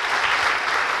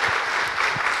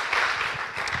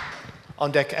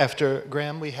 On deck after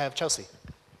Graham, we have Chelsea.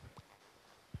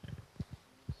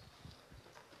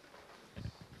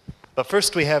 But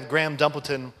first, we have Graham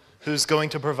Dumpleton, who's going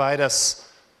to provide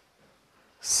us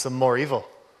some more evil.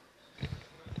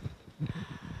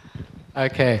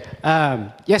 Okay.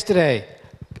 Yesterday,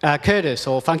 Curtis,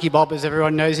 or Funky Bob as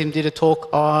everyone knows him, did a talk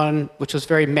on, which was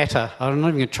very meta. I'm not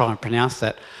even going to try and pronounce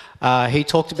that. He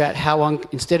talked about how one,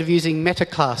 instead of using meta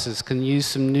classes, can use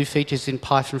some new features in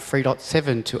Python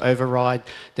 3.7 to override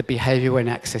the behavior when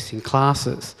accessing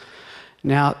classes.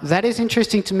 Now, that is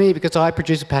interesting to me because I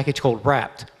produce a package called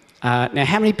wrapped. Now,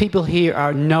 how many people here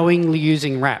are knowingly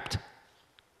using wrapped?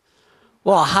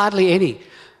 Well, hardly any.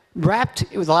 Wrapped,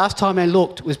 the last time I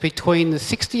looked, was between the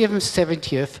 60th and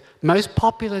 70th most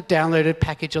popular downloaded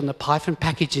package on the Python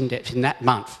package index in that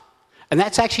month. And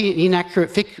that's actually an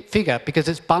inaccurate figure because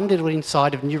it's bundled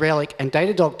inside of New Relic and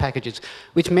Datadog packages,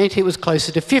 which meant it was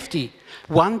closer to 50,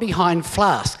 one behind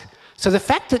Flask. So the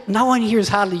fact that no one here is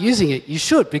hardly using it, you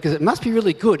should, because it must be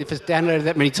really good if it's downloaded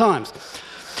that many times.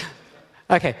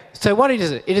 Okay, so what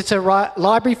is it? It is a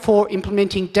library for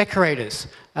implementing decorators,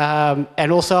 and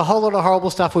also a whole lot of horrible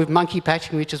stuff with monkey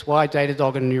patching, which is why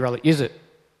Datadog and New Relic use it.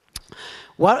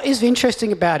 What is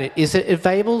interesting about it is that it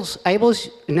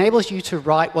enables you to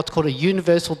write what's called a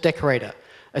universal decorator.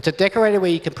 It's a decorator where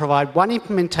you can provide one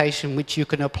implementation which you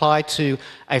can apply to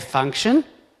a function,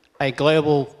 a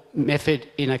global method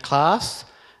in a class,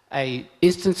 an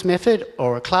instance method,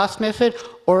 or a class method,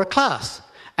 or a class.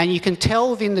 And you can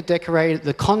tell within the decorator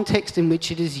the context in which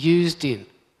it is used in.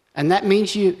 And that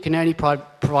means you can only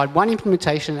provide one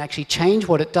implementation and actually change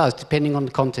what it does depending on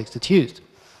the context it's used.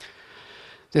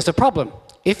 There's a problem.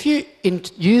 If you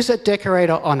use a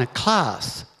decorator on a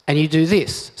class and you do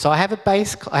this, so I have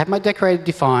my decorator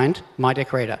defined, my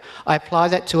decorator. I apply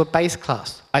that to a base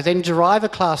class. I then derive a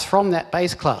class from that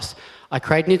base class. I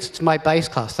create an instance of my base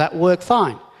class. That worked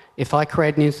fine. If I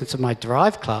create an instance of my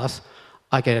derived class,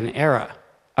 I get an error.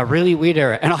 A really weird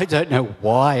error, and I don't know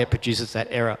why it produces that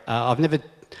error.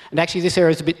 And actually this error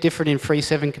is a bit different in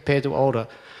 3.7 compared to older.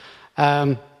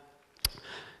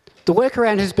 The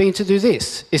workaround has been to do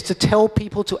this, is to tell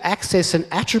people to access an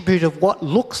attribute of what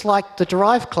looks like the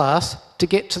derived class to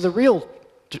get to the real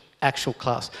actual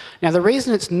class. Now the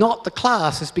reason it's not the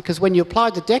class is because when you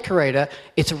apply the decorator,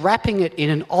 it's wrapping it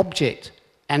in an object.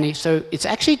 And so it's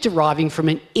actually deriving from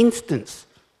an instance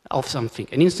of something,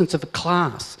 an instance of a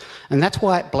class. And that's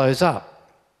why it blows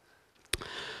up.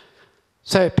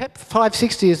 So PEP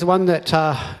 560 is the one that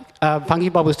Funky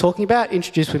Bob was talking about,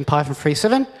 introduced in Python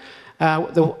 3.7.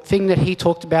 The thing that he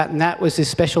talked about, and that was this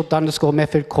special _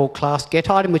 method called class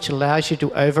getItem, which allows you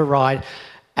to override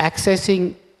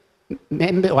accessing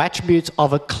attributes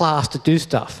of a class to do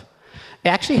stuff. It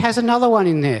actually has another one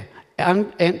in there,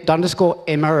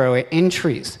 _MRO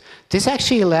entries. This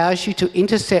actually allows you to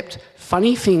intercept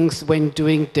funny things when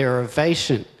doing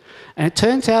derivation. And it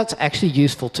turns out it's actually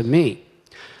useful to me.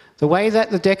 The way that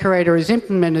the decorator is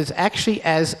implemented is actually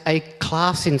as a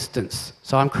class instance.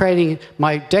 So I'm creating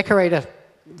my decorator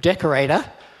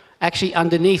actually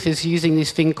underneath is using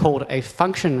this thing called a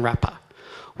function wrapper.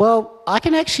 Well, I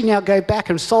can actually now go back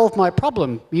and solve my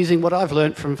problem using what I've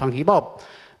learned from Funky Bob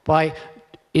by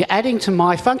adding to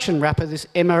my function wrapper this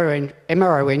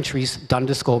MRO entries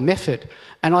 _ method.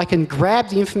 And I can grab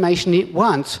the information it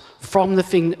wants from the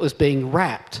thing that was being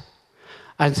wrapped.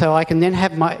 And so I can then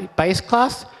have my base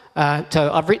class.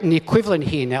 So I've written the equivalent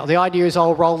here now. The idea is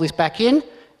I'll roll this back in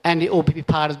and it will be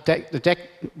part of the deck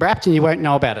wrapped and you won't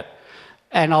know about it.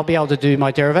 And I'll be able to do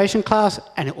my derivation class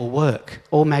and it will work.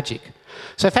 All magic.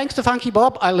 So thanks to Funky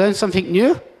Bob, I learned something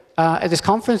new at this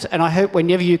conference, and I hope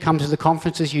whenever you come to the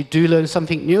conferences you do learn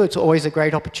something new. It's always a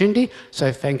great opportunity.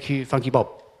 So thank you, Funky Bob.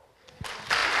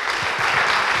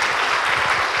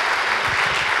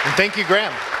 And thank you,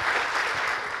 Graham.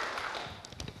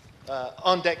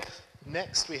 On deck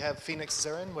next, we have Phoenix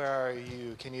Zarin. Where are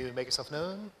you? Can you make yourself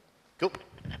known? Go.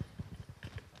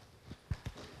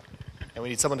 And we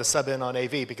need someone to sub in on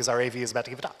AV because our AV is about to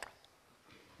give a talk.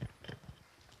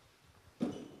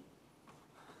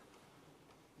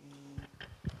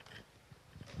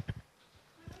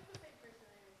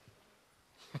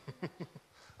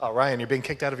 Oh, Ryan, you're being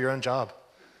kicked out of your own job.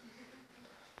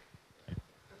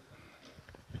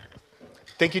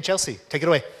 Thank you, Chelsea. Take it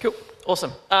away. Cool.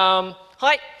 Awesome.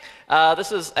 Hi.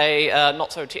 This is a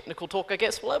not so technical talk, I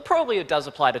guess. Well, it probably does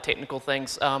apply to technical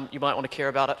things. You might want to care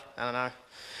about it. I don't know.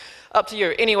 Up to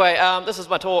you. Anyway, this is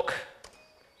my talk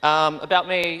about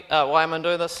me, why am I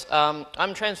doing this.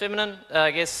 I'm trans feminine, I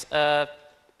guess. Was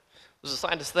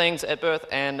assigned to things at birth,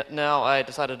 and now I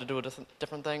decided to do a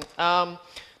different thing.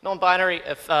 Non-binary,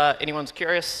 if anyone's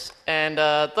curious, and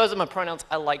those are my pronouns.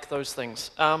 I like those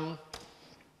things.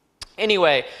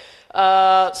 Anyway,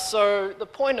 so the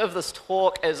point of this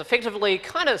talk is effectively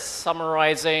kind of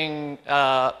summarizing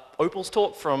Opal's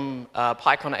talk from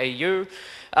PyCon AU.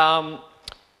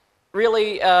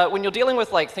 Really, when you're dealing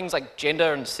with like things like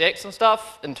gender and sex and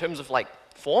stuff, in terms of like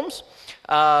forms,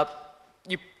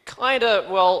 you kind of,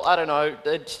 well, I don't know,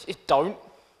 don't.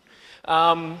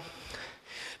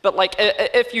 But like,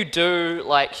 if you do,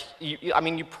 like, I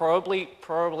mean, you probably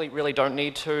really don't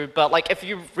need to. But like, if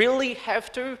you really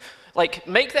have to, like,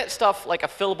 make that stuff like a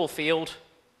fillable field,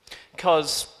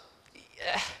 because,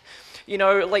 you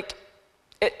know, like,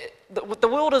 the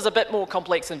world is a bit more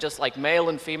complex than just like male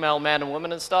and female, man and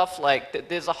woman and stuff. Like,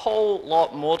 there's a whole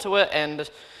lot more to it, and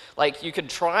like, you could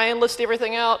try and list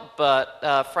everything out,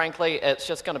 but frankly, it's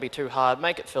just going to be too hard.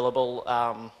 Make it fillable,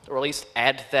 or at least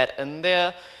add that in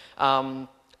there.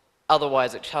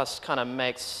 Otherwise, it just kind of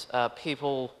makes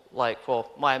people like, well,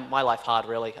 my life hard,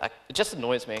 really. It just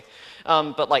annoys me.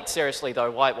 But like, seriously though,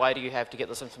 why do you have to get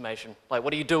this information? Like,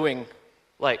 what are you doing?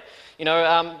 Like, you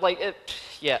know,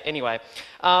 yeah, anyway.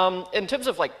 In terms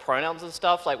of like pronouns and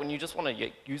stuff, like when you just want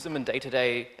to use them in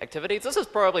day-to-day activities, this is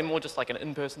probably more just like an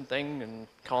in-person thing and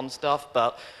con stuff,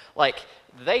 but like,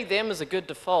 they, them is a good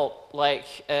default. Like,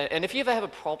 and if you ever have a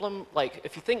problem, like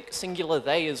if you think singular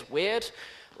they is weird,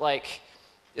 like,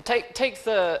 take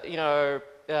the, you know,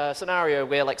 scenario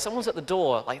where like someone's at the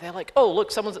door, like they're like, oh,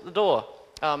 look, someone's at the door.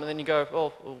 And then you go, oh,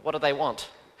 what do they want?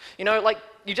 You know, like,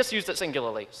 you just used it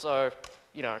singularly, so,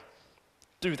 you know,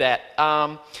 do that.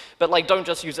 But like, don't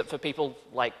just use it for people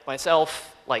like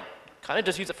myself, like, kind of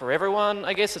just use it for everyone,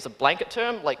 I guess, as a blanket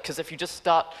term, like, because if you just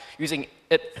start using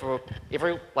it for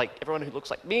everyone who looks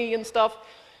like me and stuff,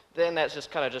 then that's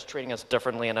just kind of just treating us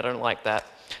differently, and I don't like that.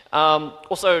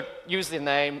 Also, use their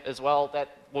name as well,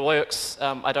 that works.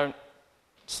 I don't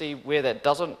see where that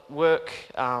doesn't work.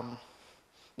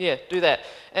 Yeah, do that.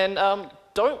 And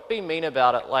don't be mean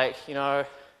about it, like, you know,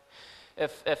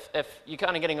 if you're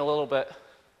kind of getting a little bit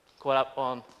caught up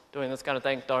on doing this kind of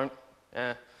thing, don't.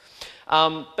 Yeah.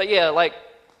 But yeah, like,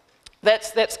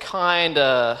 that's kind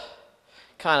of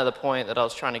the point that I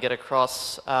was trying to get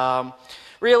across.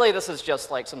 Really, this is just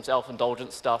like some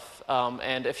self-indulgent stuff,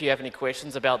 and if you have any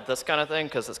questions about this kind of thing,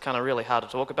 because it's kind of really hard to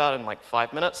talk about in like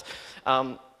 5 minutes,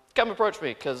 come approach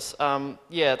me, because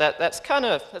yeah, that's kind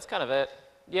of it.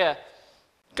 Yeah,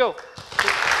 go.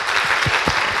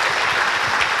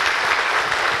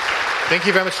 Thank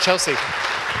you very much, Chelsea.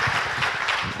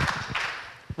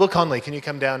 Will Conley, can you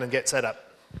come down and get set up?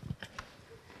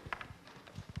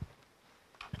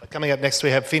 Coming up next,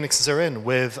 we have Phoenix Zarin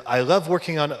with I love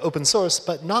working on open source,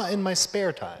 but not in my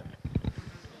spare time.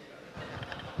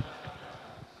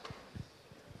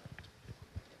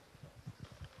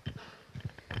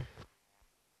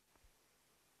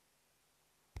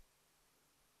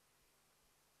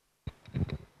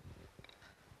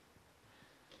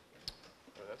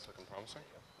 That's looking promising.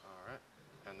 All right.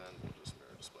 And then we'll just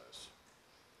mirror displays.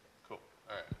 Cool.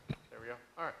 All right. There we go.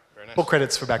 All right. Very nice. Full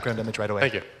credits for background image right away.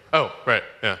 Thank you. Oh, right.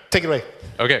 Yeah. Take it away.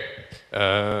 Okay.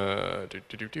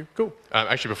 Cool.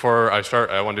 Actually, before I start,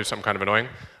 I want to do something kind of annoying.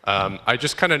 I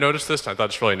just kind of noticed this, and I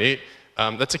thought it's really neat.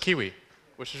 That's a kiwi,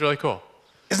 which is really cool.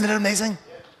 Isn't it amazing?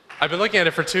 I've been looking at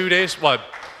it for 2 days. Well,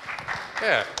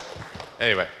 yeah.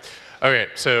 Anyway. Okay,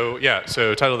 so yeah,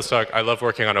 so title of this talk, I love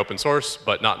working on open source,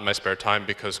 but not in my spare time,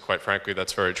 because quite frankly,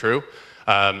 that's very true.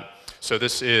 So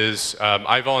this is,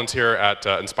 I volunteer at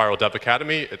Inspiral Dev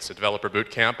Academy. It's a developer boot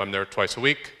camp. I'm there twice a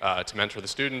week to mentor the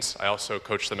students. I also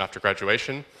coach them after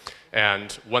graduation.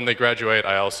 And when they graduate,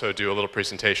 I also do a little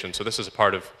presentation. So this is a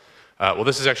part of, well,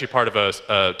 this is actually part of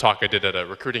a talk I did at a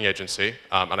recruiting agency.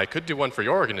 And I could do one for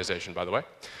your organization, by the way.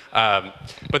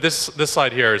 But this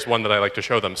slide here is one that I like to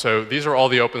show them. So these are all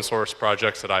the open source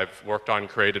projects that I've worked on,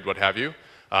 created, what have you.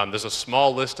 There's a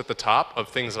small list at the top of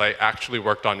things that I actually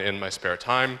worked on in my spare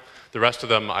time. The rest of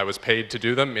them, I was paid to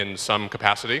do them in some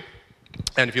capacity.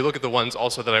 And if you look at the ones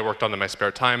also that I worked on in my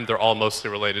spare time, they're all mostly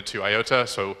related to IOTA.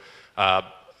 So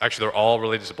actually, they're all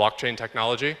related to blockchain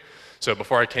technology. So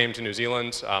before I came to New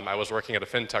Zealand, I was working at a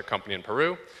fintech company in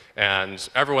Peru. And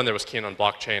everyone there was keen on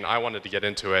blockchain. I wanted to get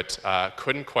into it.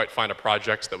 Couldn't quite find a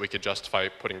project that we could justify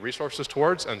putting resources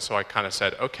towards. And so I kind of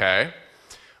said, OK,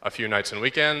 a few nights and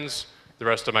weekends, the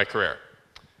rest of my career.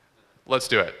 let's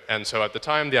do it. And so at the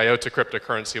time, the IOTA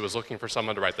cryptocurrency was looking for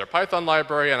someone to write their Python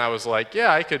library, and I was like,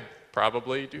 yeah, I could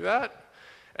probably do that.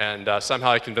 And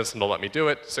somehow I convinced them to let me do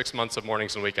it. 6 months of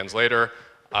mornings and weekends later,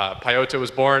 PyOTA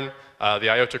was born. The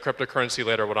IOTA cryptocurrency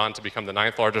later went on to become the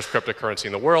 9th largest cryptocurrency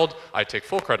in the world. I take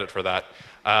full credit for that.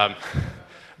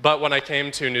 But when I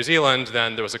came to New Zealand,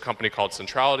 then there was a company called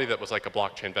Centrality that was like a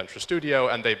blockchain venture studio,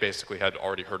 and they basically had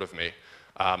already heard of me.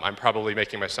 I'm probably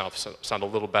making myself sound a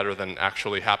little better than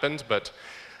actually happened, but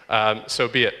so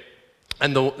be it.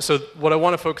 And so what I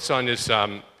want to focus on is,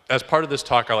 as part of this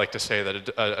talk, I like to say that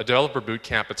a developer boot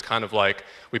camp, it's kind of like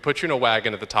we put you in a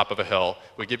wagon at the top of a hill,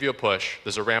 we give you a push,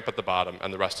 there's a ramp at the bottom,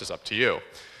 and the rest is up to you.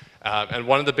 And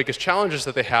one of the biggest challenges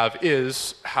that they have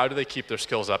is how do they keep their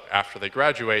skills up after they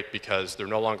graduate, because they're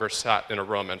no longer sat in a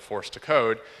room and forced to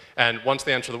code. And once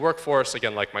they enter the workforce,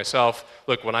 again, like myself,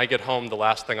 look, when I get home, the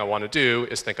last thing I want to do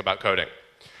is think about coding.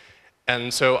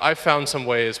 And so I found some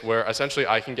ways where essentially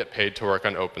I can get paid to work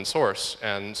on open source.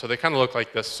 And so they kind of look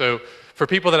like this. So for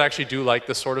people that actually do like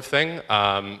this sort of thing,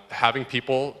 having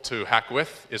people to hack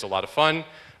with is a lot of fun.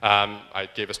 I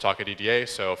gave this talk at EDA,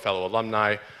 so fellow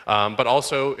alumni. But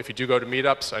also, if you do go to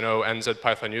meetups, I know NZ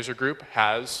Python User Group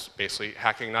has basically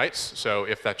hacking nights. So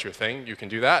if that's your thing, you can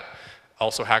do that.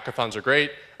 Also, hackathons are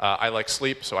great. I like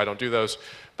sleep, so I don't do those.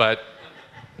 But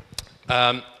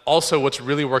also, what's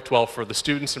really worked well for the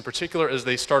students in particular is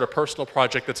they start a personal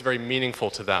project that's very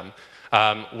meaningful to them.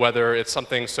 Whether it's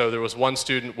something, so there was one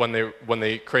student, when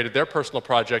they created their personal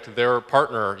project, their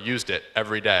partner used it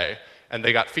every day. And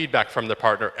they got feedback from their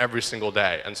partner every single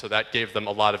day. And so that gave them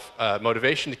a lot of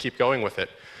motivation to keep going with it.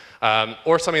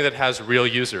 Or something that has real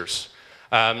users.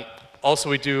 Also,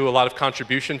 we do a lot of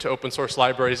contribution to open source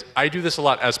libraries. I do this a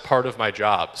lot as part of my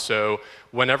job. So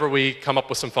whenever we come up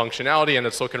with some functionality and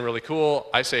it's looking really cool,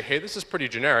 I say, hey, this is pretty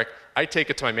generic. I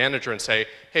take it to my manager and say,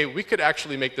 hey, we could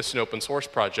actually make this an open source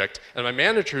project. And my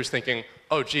manager is thinking,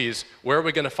 oh, geez, where are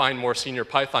we going to find more senior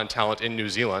Python talent in New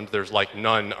Zealand? There's like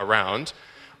none around.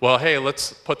 Well, hey,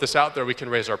 let's put this out there. We can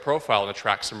raise our profile and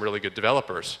attract some really good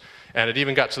developers. And it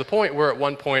even got to the point where at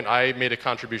one point I made a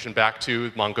contribution back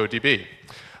to MongoDB.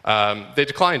 They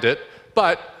declined it,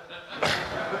 but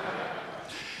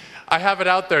I have it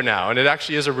out there now, and it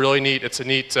actually is a really neat, it's a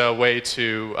neat way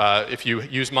to, if you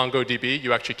use MongoDB,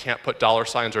 you actually can't put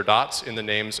 $ or dots in the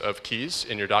names of keys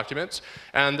in your documents.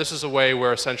 And this is a way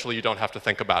where essentially you don't have to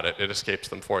think about it. It escapes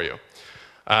them for you.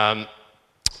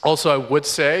 Also, I would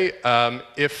say,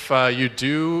 if you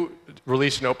do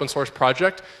release an open source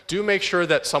project, do make sure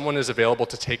that someone is available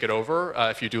to take it over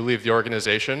if you do leave the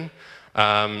organization.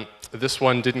 This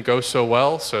one didn't go so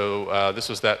well, so this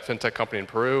was that fintech company in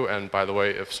Peru, and by the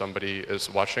way, if somebody is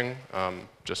watching,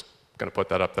 just going to put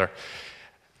that up there.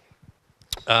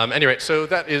 Anyway, so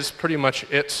that is pretty much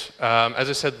it. As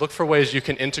I said, look for ways you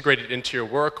can integrate it into your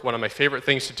work. One of my favorite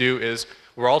things to do is,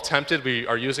 we're all tempted, we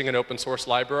are using an open source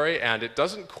library, and it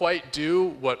doesn't quite do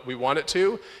what we want it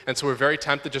to, and so we're very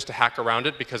tempted just to hack around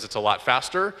it because it's a lot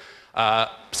faster.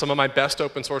 Some of my best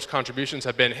open source contributions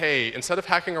have been, hey, instead of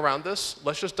hacking around this,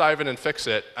 let's just dive in and fix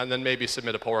it, and then maybe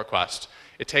submit a pull request.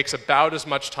 It takes about as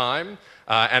much time,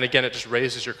 and again, it just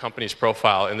raises your company's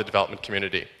profile in the development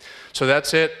community. So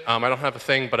that's it. I don't have a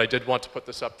thing, but I did want to put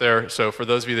this up there. So for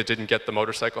those of you that didn't get the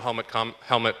motorcycle helmet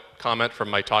comment from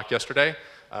my talk yesterday,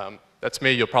 that's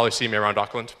me. You'll probably see me around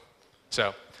Auckland.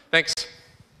 So thanks.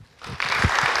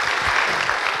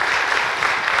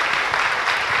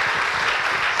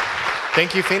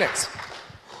 Thank you, Phoenix.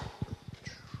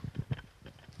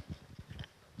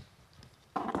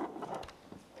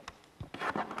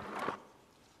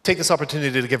 Take this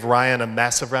opportunity to give Ryan a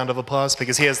massive round of applause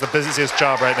because he has the busiest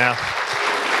job right now.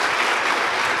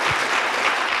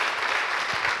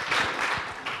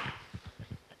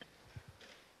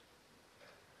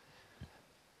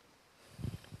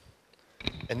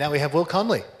 And now we have Will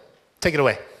Conley. Take it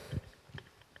away.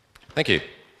 Thank you.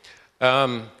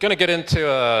 Going to get into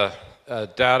a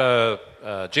data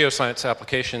geoscience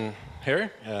application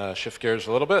here, shift gears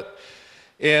a little bit.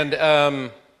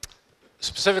 And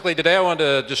specifically today, I wanted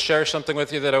to just share something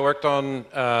with you that I worked on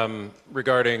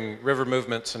regarding river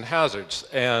movements and hazards.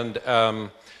 And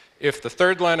if the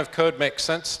third line of code makes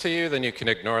sense to you, then you can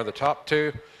ignore the top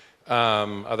two.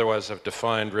 Otherwise, I've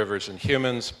defined rivers and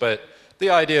humans. But the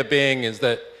idea being is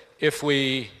that if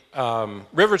we,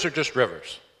 rivers are just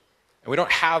rivers. And we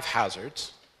don't have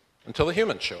hazards until the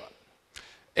humans show up.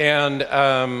 And,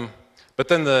 but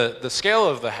then the scale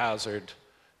of the hazard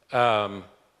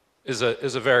is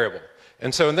a variable.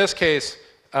 And so in this case,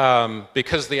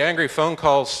 because the angry phone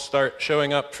calls start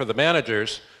showing up for the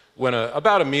managers when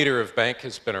about a meter of bank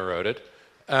has been eroded,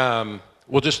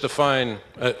 we'll just define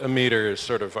a meter as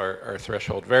sort of our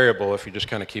threshold variable if you just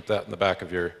kind of keep that in the back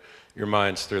of your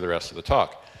minds through the rest of the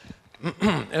talk.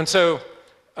 And so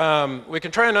we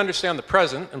can try and understand the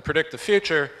present and predict the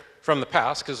future from the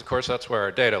past, because of course that's where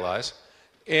our data lies.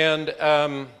 And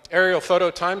aerial photo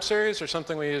time series are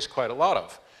something we use quite a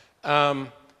lot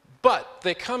of. But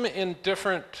they come in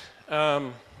different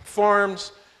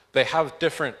forms. They have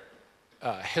different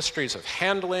histories of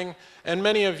handling. And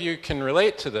many of you can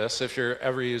relate to this if you're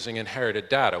ever using inherited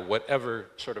data,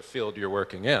 whatever sort of field you're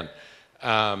working in.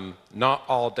 Not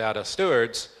all data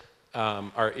stewards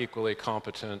are equally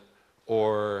competent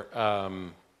or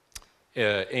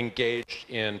engaged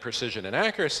in precision and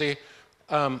accuracy,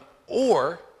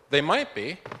 or they might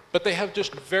be, but they have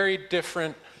just very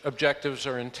different objectives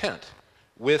or intent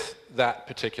with that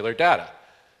particular data.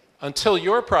 Until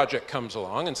your project comes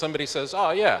along and somebody says, oh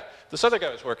yeah, this other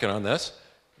guy was working on this,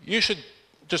 you should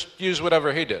just use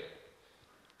whatever he did.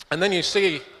 And then you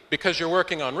see, because you're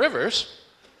working on rivers,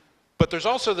 but there's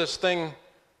also this thing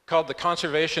called the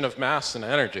conservation of mass and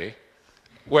energy,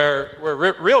 where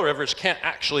real rivers can't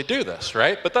actually do this,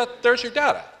 right? But there's your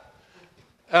data.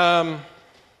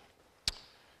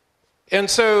 And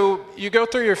so you go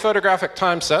through your photographic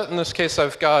time set. In this case,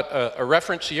 I've got a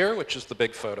reference year, which is the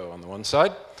big photo on the one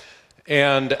side,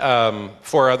 and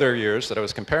 4 other years that I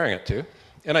was comparing it to.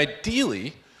 And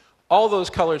ideally, all those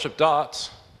colors of dots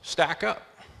stack up.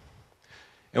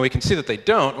 And we can see that they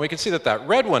don't. And we can see that that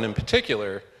red one in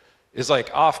particular is like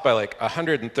off by like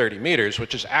 130 meters,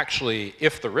 which is actually,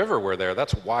 if the river were there,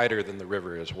 that's wider than the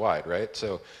river is wide, right?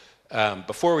 So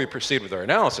before we proceed with our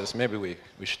analysis, maybe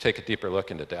we should take a deeper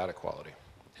look into data quality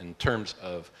in terms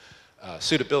of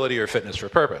suitability or fitness for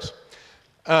purpose.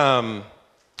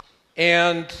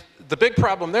 And the big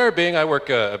problem there being,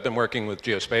 I've been working with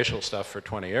geospatial stuff for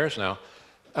 20 years now,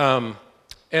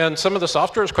 and some of the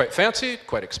software is quite fancy,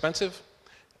 quite expensive,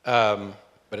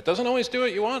 but it doesn't always do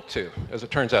what you want to, as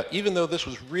it turns out, even though this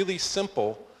was really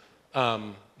simple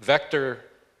vector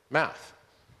math.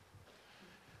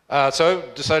 So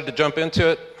I decided to jump into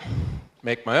it,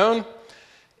 make my own,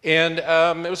 and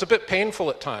it was a bit painful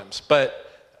at times,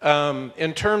 but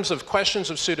in terms of questions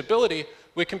of suitability,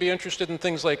 we can be interested in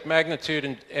things like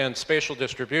magnitude and spatial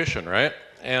distribution, right?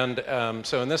 And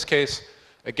so in this case,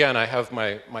 again, I have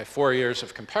my 4 years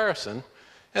of comparison,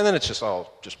 and then it's just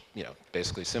all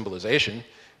basically symbolization.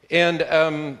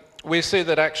 And we see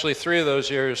that actually 3 of those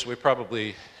years, we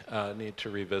probably need to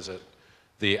revisit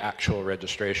the actual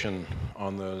registration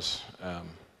on those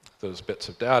bits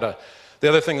of data. The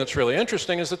other thing that's really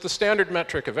interesting is that the standard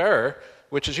metric of error,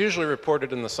 which is usually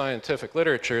reported in the scientific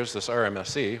literature as this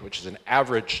RMSE, which is an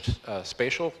averaged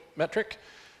spatial metric,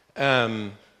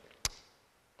 only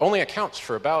accounts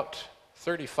for about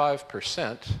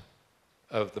 35%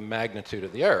 of the magnitude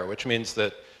of the error, which means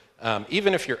that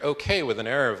even if you're okay with an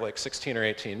error of like 16 or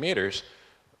 18 meters,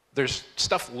 there's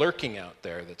stuff lurking out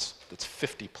there that's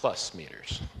 50 plus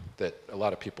meters that a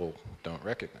lot of people don't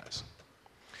recognize.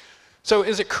 So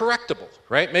is it correctable,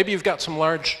 right? Maybe you've got some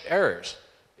large errors.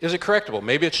 Is it correctable?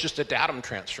 Maybe it's just a datum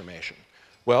transformation.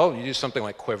 Well, you use something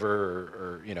like Quiver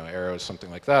or arrows, something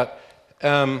like that.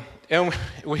 And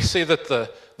we see that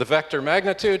the vector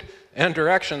magnitude and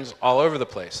directions all over the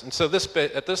place. And so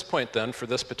at this point then, for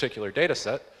this particular data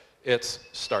set, it's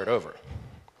start over.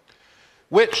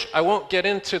 Which I won't get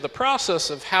into the process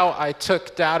of how I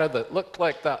took data that looked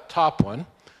like that top one,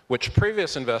 which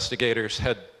previous investigators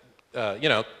had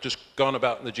just gone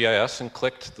about in the GIS and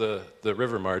clicked the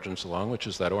river margins along, which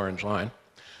is that orange line,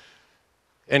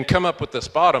 and come up with this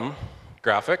bottom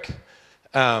graphic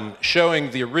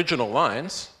showing the original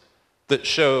lines that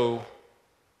show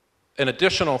an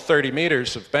additional 30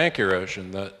 meters of bank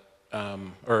erosion that,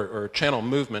 or channel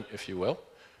movement, if you will,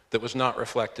 that was not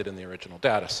reflected in the original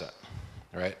data set,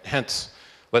 right? Hence,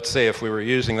 let's say if we were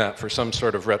using that for some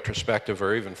sort of retrospective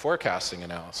or even forecasting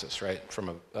analysis, right,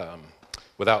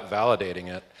 without validating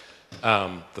it,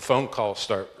 the phone calls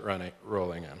start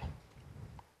rolling in.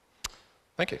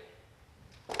 Thank you.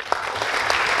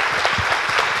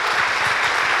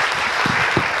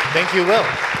 Thank you, Will.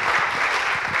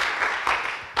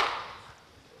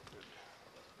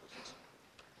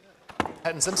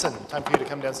 Patton Simpson, time for you to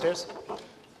come downstairs.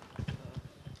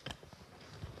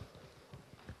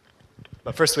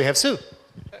 But first we have Sue.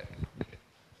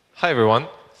 Hi, everyone.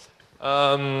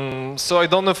 So I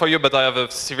don't know for you, but I have a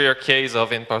severe case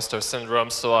of imposter syndrome,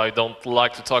 so I don't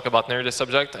like to talk about nerdy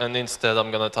subject, and instead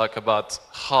I'm going to talk about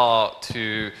how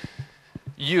to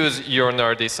use your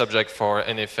nerdy subject for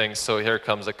anything. So here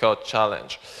comes a code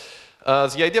challenge.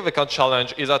 The idea of a code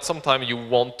challenge is that sometimes you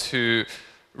want to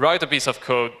write a piece of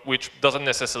code which doesn't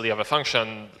necessarily have a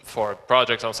function for a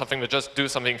project or something, but just do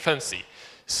something fancy.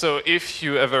 So if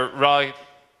you ever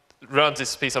run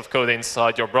this piece of code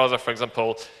inside your browser, for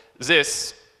example,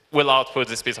 this will output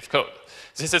this piece of code.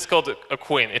 This is called a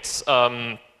queen. It's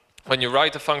when you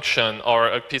write a function or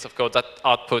a piece of code that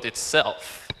output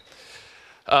itself.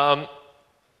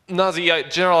 Now, the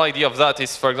general idea of that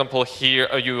is, for example, here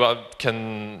you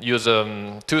can use a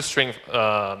toString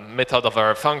method of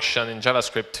a function in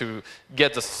JavaScript to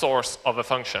get the source of a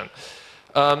function.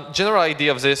 General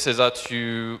idea of this is that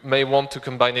you may want to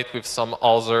combine it with some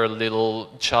other little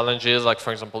challenges, like,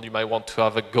 for example, you might want to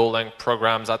have a Golang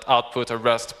program that output a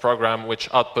Rust program which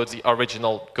outputs the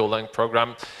original Golang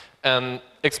program. And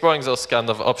exploring those kind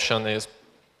of options is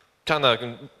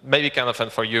maybe kind of fun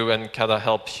for you and kind of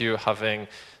help you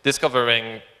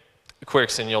discovering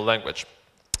quirks in your language.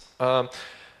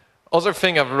 Other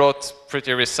thing I've wrote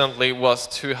pretty recently was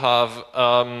to have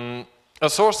a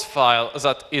source file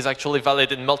that is actually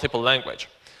valid in multiple languages.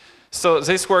 So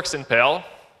this works in Perl,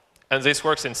 and this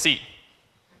works in C.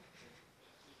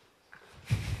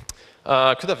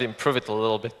 I could have improved it a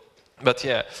little bit, but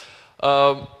yeah.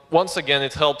 Once again,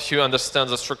 it helps you understand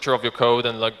the structure of your code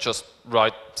and just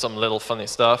write some little funny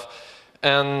stuff.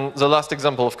 And the last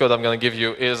example of code I'm going to give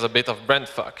you is a bit of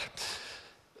brandfuck.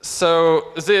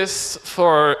 So this,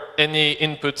 for any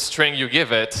input string you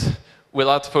give it, will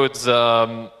output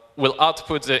the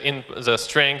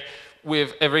string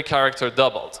with every character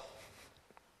doubled.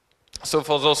 So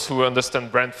for those who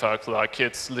understand brandfuck,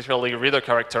 it's literally read a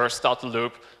character, start a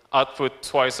loop, output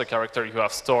twice the character you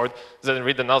have stored, then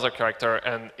read another character,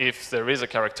 and if there is a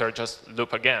character, just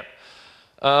loop again.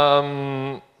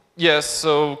 Yes,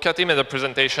 so Cathy made a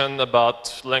presentation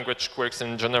about language quirks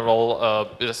in general.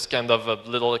 It's kind of a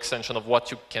little extension of what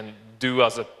you can do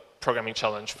as a programming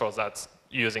challenge for that,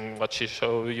 using what she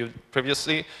showed you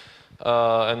previously.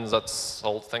 And that's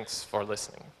all. Thanks for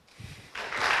listening.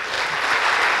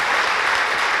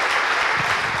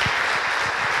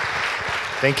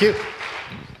 Thank you.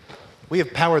 We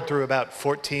have powered through about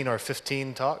 14 or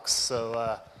 15 talks,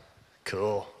 so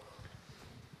cool.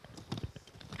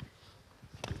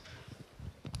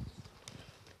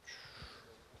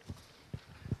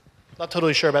 Not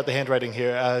totally sure about the handwriting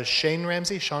here. Sean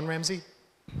Ramsey?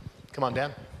 Come on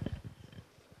down.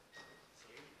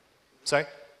 Sorry?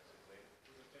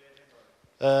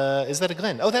 Is that a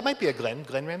Glenn? Oh, that might be a Glenn.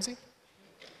 Glenn Ramsey?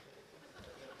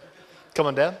 Come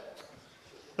on down.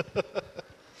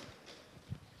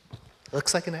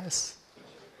 Looks like an S.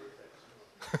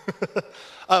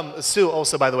 Sue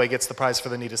also, by the way, gets the prize for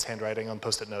the neatest handwriting on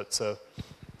Post-it note, so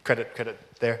credit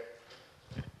there.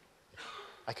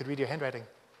 I could read your handwriting.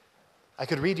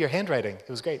 It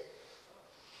was great.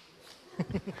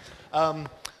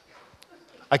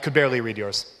 I could barely read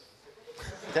yours.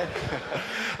 Okay.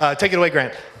 Take it away,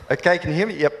 Grant. Okay, can you hear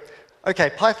me? Yep.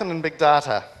 Okay, Python and big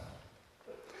data.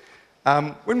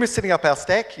 When we're setting up our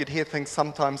stack, you'd hear things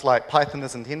sometimes like Python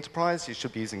isn't enterprise, you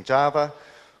should be using Java,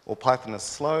 or Python is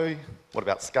slow, what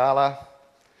about Scala?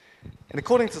 And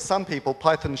according to some people,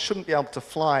 Python shouldn't be able to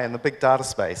fly in the big data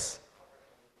space.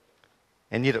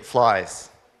 And yet it flies.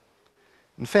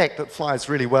 In fact, it flies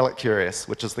really well at Curious,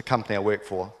 which is the company I work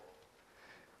for.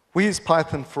 We use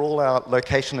Python for all our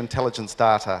location intelligence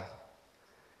data.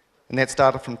 And that's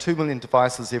data from 2 million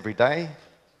devices every day,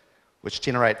 which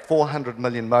generate 400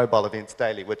 million mobile events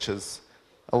daily, which is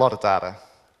a lot of data.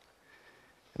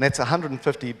 And that's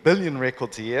 150 billion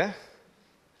records a year.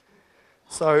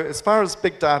 So as far as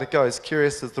big data goes,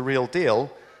 Curious is the real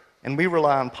deal, and we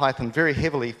rely on Python very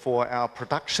heavily for our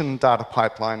production data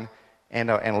pipeline and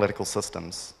our analytical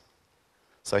systems.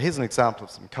 So here's an example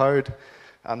of some code.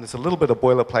 There's a little bit of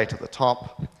boilerplate at the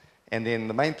top, and then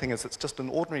the main thing is it's just an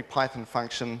ordinary Python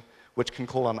function which can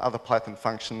call on other Python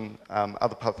functions,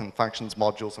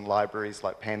 modules, and libraries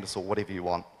like pandas or whatever you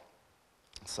want.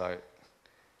 So,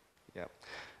 yeah.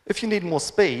 If you need more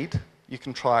speed, you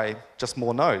can try just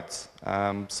more nodes.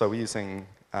 So we're using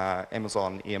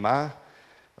Amazon EMR,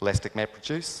 Elastic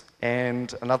MapReduce,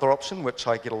 and another option which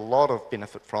I get a lot of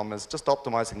benefit from is just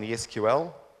optimizing the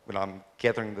SQL when I'm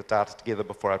gathering the data together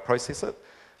before I process it.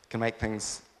 Can make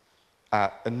things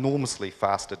enormously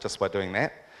faster just by doing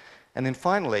that. And then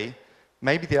finally,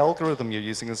 maybe the algorithm you're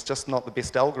using is just not the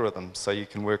best algorithm, so you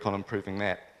can work on improving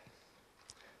that.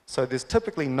 So there's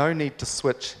typically no need to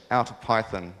switch out of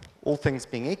Python. All things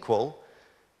being equal,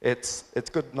 it's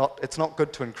not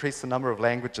good to increase the number of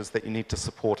languages that you need to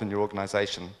support in your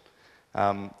organization.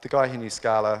 The guy who knew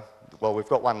Scala, well, we've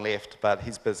got one left, but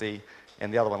he's busy,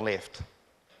 and the other one left.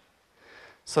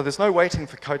 So there's no waiting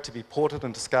for code to be ported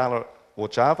into Scala or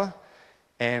Java,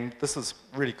 And this is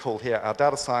really cool here. Our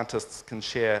data scientists can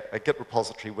share a Git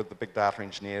repository with the big data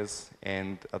engineers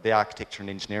and the architecture and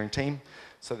engineering team.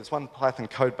 So there's one Python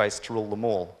code base to rule them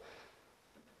all.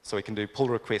 So we can do pull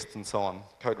requests and so on,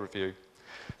 code review.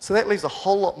 So that leaves a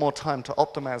whole lot more time to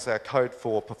optimize our code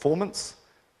for performance,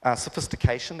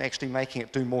 sophistication, actually making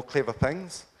it do more clever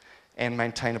things, and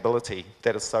maintainability.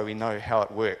 That is so we know how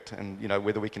it worked and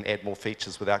whether we can add more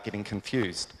features without getting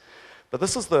confused. But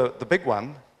this is the big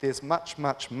one. There's much,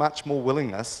 much, much more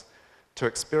willingness to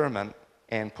experiment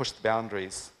and push the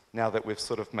boundaries now that we've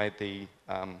sort of made we're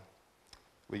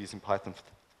using Python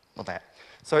for that.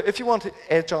 So if you want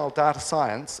agile data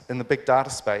science in the big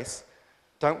data space,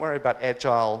 don't worry about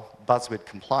agile buzzword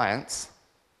compliance.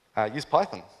 Use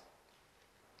Python.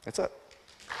 That's it.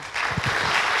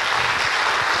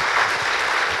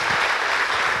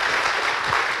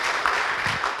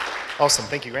 Awesome,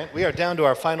 thank you, Grant. We are down to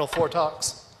our final 4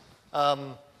 talks.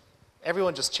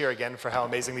 Everyone just cheer again for how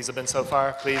amazing these have been so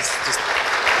far. Please just...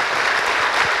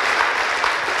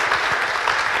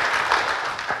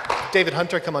 David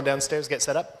Hunter, come on downstairs, get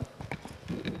set up.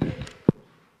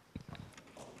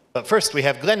 But first, we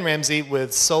have Glenn Ramsey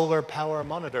with solar power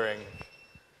monitoring.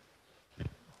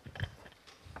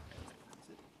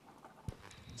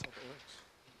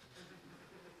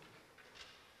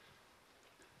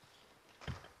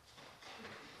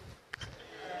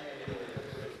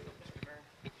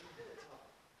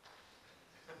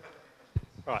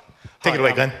 Right. Take it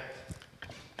away, Glenn.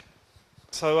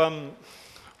 So I'll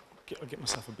get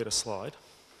myself a better slide.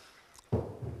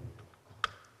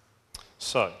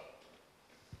 So,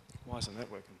 why isn't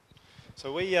that working?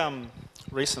 So we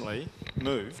recently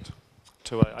moved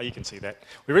to you can see that.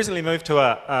 We recently moved to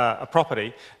a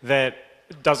property that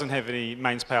doesn't have any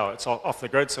mains power. It's off the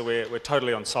grid, so we're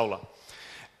totally on solar.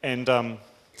 And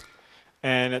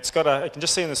it's got you can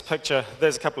just see in this picture,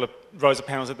 there's a couple of rows of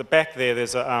panels. At the back there,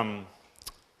 there's a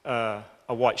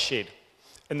white shed.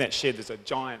 In that shed, there's a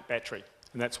giant battery,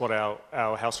 and that's what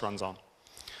our house runs on.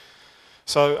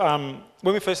 So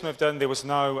when we first moved in, there was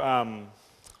no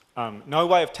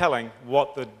way of telling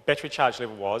what the battery charge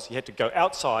level was. You had to go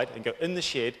outside and go in the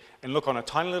shed and look on a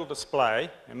tiny little display,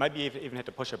 and maybe you even had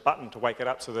to push a button to wake it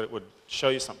up so that it would show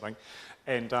you something.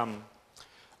 And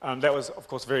that was, of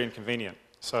course, very inconvenient.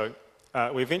 So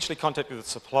we eventually contacted the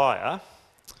supplier,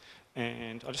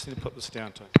 and I just need to put this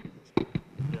down to...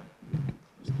 Yeah.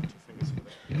 Just put 2 fingers for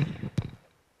that.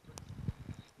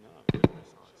 No,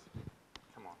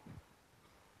 come on.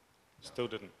 Still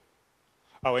didn't.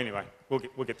 Oh, anyway, we'll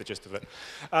get the gist of it.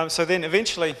 So then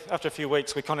eventually, after a few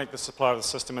weeks, we contacted the supplier of the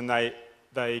system, and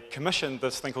they commissioned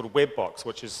this thing called WebBox,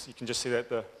 which is, you can just see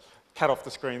that cut off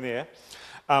the screen there,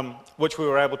 which we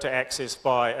were able to access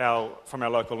from our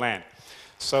local LAN.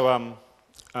 So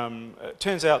it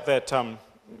turns out that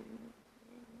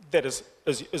that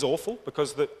is awful,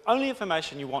 because the only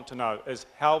information you want to know is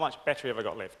how much battery have I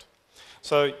got left.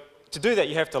 So to do that,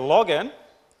 you have to log in,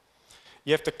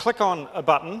 you have to click on a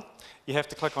button, you have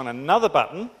to click on another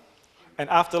button, and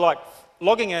after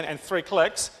logging in and 3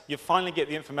 clicks, you finally get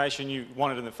the information you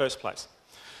wanted in the first place.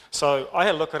 So I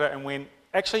had a look at it and went,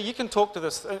 actually, you can talk to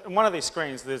this. In one of these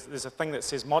screens, there's a thing that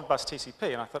says Modbus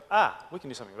TCP, and I thought, we can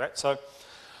do something with that. So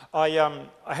I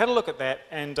had a look at that,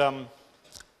 and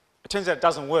it turns out it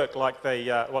doesn't work like they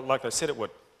said it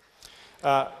would.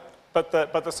 But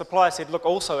the supplier said, look,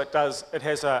 also it has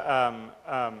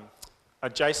a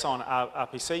JSON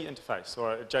RPC interface,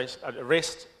 or a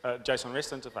JSON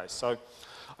REST interface. So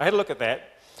I had a look at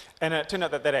that, and it turned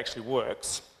out that actually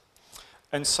works.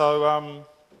 And so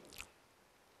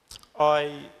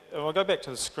I'll go back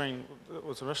to the screen that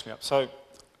was originally up. So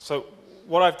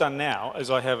what I've done now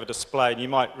is I have a display, and you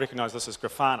might recognize this as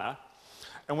Grafana.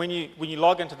 And when you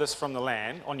log into this from the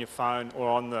LAN on your phone or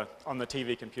on the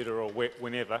TV computer or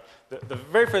whenever, the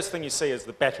very first thing you see is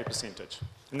the battery percentage.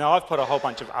 Now I've put a whole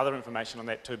bunch of other information on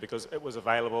that too, because it was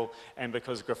available, and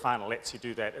because Grafana lets you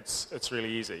do that, it's really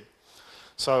easy.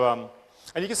 So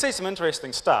and you can see some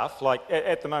interesting stuff. Like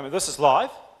at the moment, this is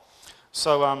live.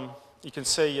 So you can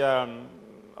see I'm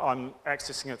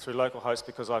accessing it through localhost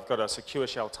because I've got a secure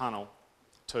shell tunnel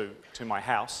to my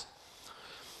house.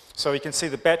 So you can see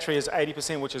the battery is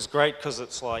 80%, which is great, because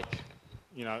it's like,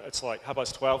 it's like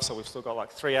Hubbard's 12, so we've still got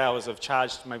like 3 hours of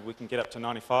charge. Maybe we can get up to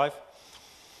 95.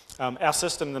 Our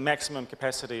system, the maximum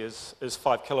capacity is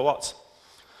 5 kilowatts.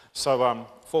 So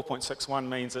 4.61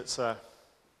 means it's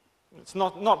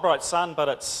not bright sun, but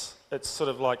it's sort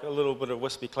of like a little bit of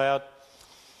wispy cloud.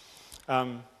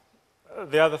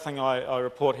 The other thing I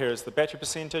report here is the battery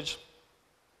percentage,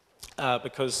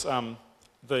 because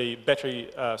the battery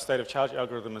state of charge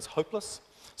algorithm is hopeless,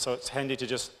 so it's handy to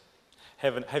just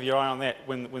have your eye on that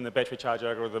when the battery charge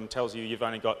algorithm tells you you've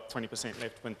only got 20%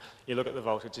 left. When you look at the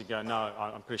voltage, you go, no,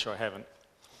 I'm pretty sure I haven't.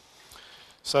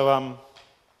 So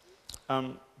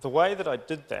the way that I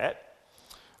did that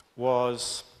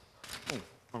was,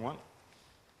 wrong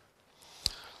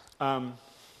one.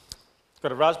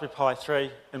 Got a Raspberry Pi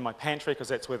 3 in my pantry because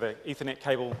that's where the Ethernet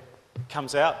cable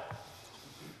comes out.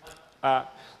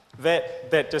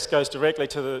 That just goes directly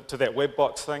to that web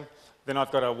box thing. Then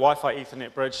I've got a Wi-Fi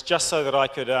Ethernet bridge just so that I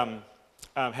could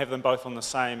have them both on the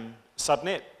same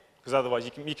subnet, because otherwise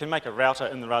you can make a router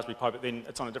in the Raspberry Pi, but then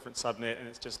it's on a different subnet and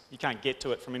it's just, you can't get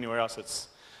to it from anywhere else. It's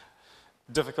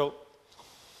difficult.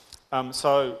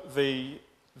 So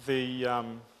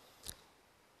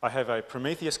I have a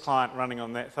Prometheus client running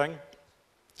on that thing,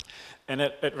 and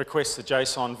it requests a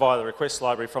JSON via the request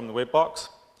library from the web box,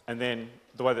 and then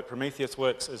the way that Prometheus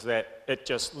works is that it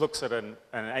just looks at an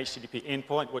HTTP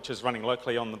endpoint, which is running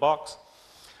locally on the box,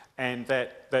 and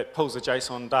that pulls the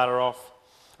JSON data off.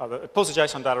 It pulls the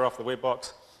JSON data off the web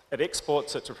box. It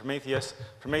exports it to Prometheus.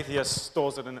 Prometheus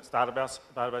stores it in its database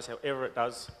however it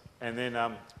does, and then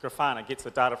Grafana gets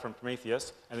the data from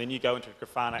Prometheus, and then you go into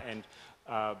Grafana and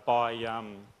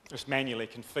just manually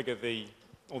configure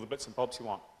all the bits and bobs you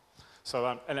want.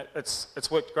 So and it's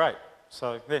worked great.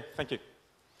 So yeah, thank you.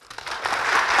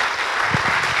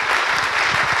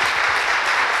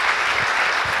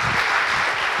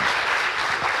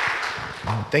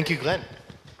 Thank you, Glenn.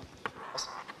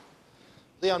 Awesome.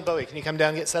 Leon Bowie, can you come down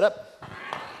and get set up?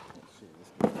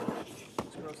 Do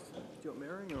you want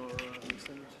mirroring or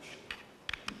extended?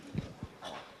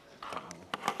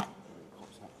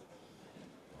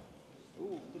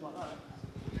 Ooh, good like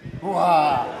that.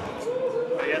 Wow.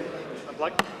 Oh, yeah,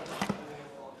 unplugged.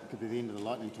 Could be the end of the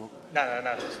lightning talk. No,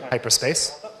 it's fine.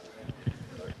 Hyperspace.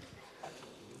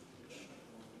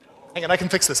 Hang on, I can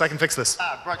fix this.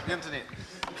 Broke the internet.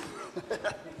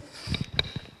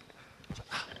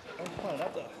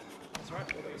 That's right.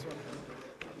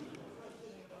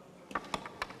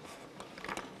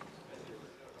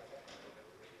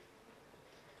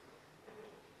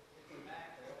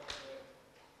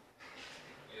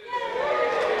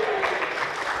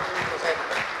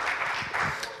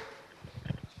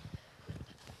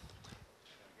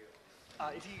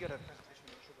 If you get a presentation,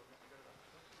 it should go to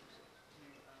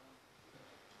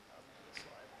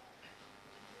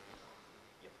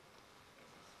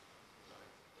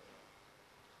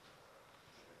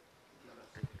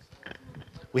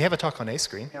We have a talk on A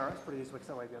screen. Yeah, it's pretty easy because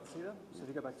that way you'll be able to see them. So if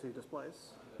you go back to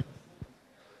displays.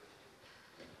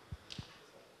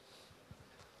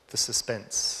 The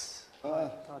suspense.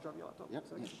 Drop your laptop. Yep,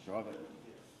 drive it.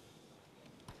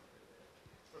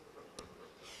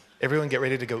 Everyone get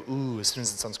ready to go ooh as soon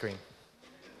as it's on screen.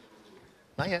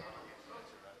 Not yet.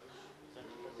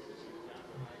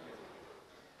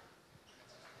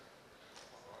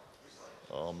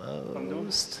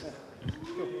 Almost.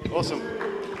 Awesome.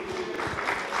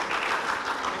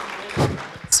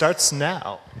 Starts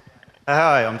now.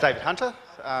 Hi, I'm David Hunter.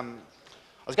 I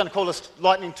was going to call this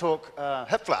lightning talk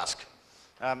Hip Flask.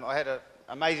 I had an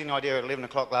amazing idea at 11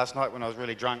 o'clock last night when I was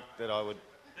really drunk that I would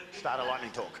start a lightning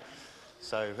talk.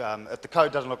 So if the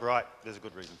code doesn't look right, there's a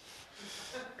good reason.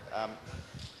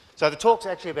 So the talk's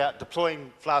actually about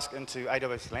deploying Flask into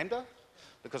AWS Lambda,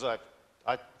 because I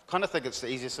kind of think it's the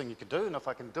easiest thing you can do, and if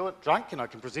I can do it drunk and I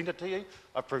can present it to you,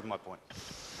 I've proven my point.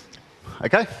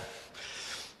 Okay?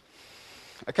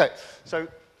 Okay, so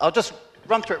I'll just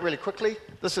run through it really quickly.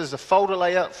 This is a folder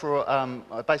layout for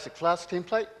a basic Flask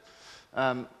template.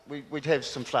 We'd have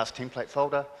some Flask template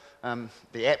folder.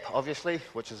 The app, obviously,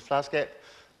 which is a Flask app.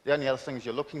 The only other things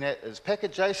you're looking at is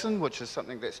package.json, which is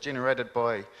something that's generated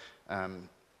by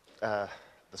the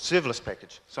serverless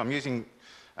package. So I'm using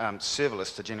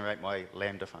serverless to generate my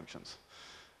Lambda functions.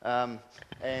 And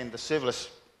the serverless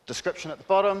description at the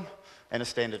bottom, and a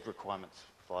standard requirements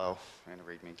file and a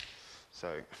README.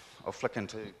 So I'll flick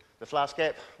into the Flask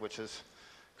app, which is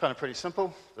kind of pretty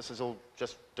simple. This is all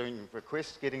just doing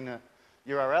requests, getting the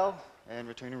URL, and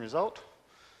returning result.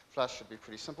 Flask should be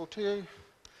pretty simple to you.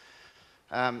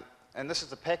 And this is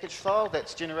the package file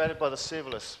that's generated by the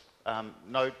serverless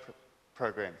node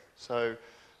program. So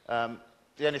the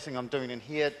only thing I'm doing in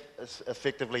here is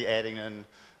effectively adding in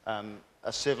a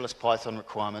serverless Python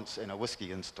requirements and a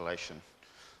Whiskey installation.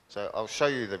 So I'll show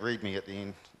you the README at the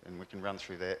end, and we can run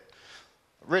through that.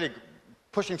 Really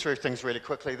pushing through things really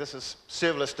quickly. This is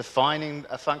serverless defining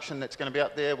a function that's going to be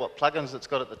up there, what plugins it's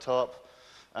got at the top,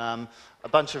 a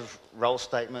bunch of role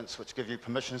statements which give you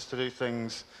permissions to do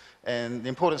things, and the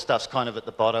important stuff's kind of at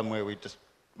the bottom where we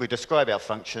describe our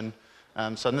function.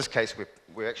 So in this case,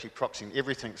 we're actually proxying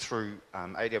everything through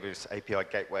AWS API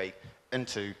Gateway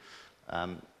into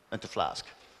into Flask.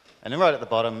 And then right at the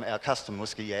bottom, our custom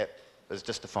whiskey app is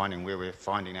just defining where we're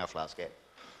finding our Flask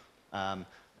app.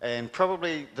 And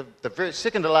probably the very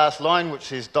second to last line, which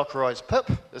says Dockerize pip,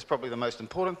 is probably the most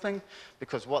important thing,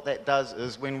 because what that does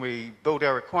is when we build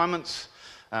our requirements,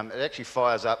 it actually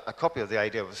fires up a copy of the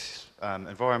AWS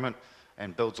environment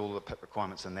and builds all the pip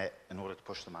requirements in that in order to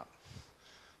push them up.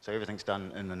 So everything's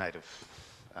done in the native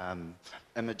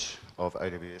image of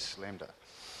AWS Lambda.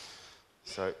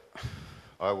 So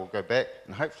I will go back,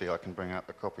 and hopefully I can bring up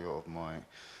a copy of my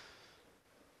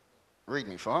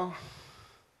README file.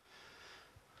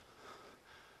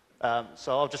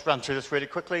 So I'll just run through this really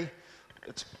quickly.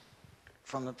 It's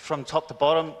from top to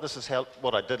bottom. This is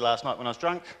what I did last night when I was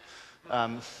drunk.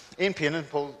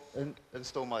 npm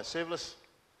install my serverless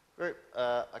group.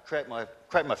 I create my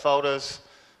folders.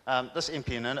 This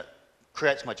npm init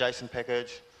creates my JSON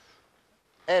package.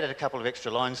 Added a couple of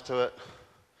extra lines to it.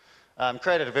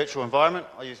 Created a virtual environment.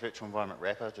 I use virtual environment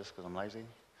wrapper just because I'm lazy.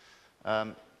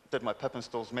 Did my pip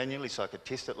installs manually so I could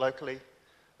test it locally.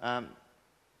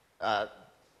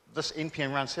 This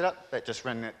npm run setup, that just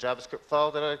ran that JavaScript file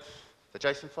the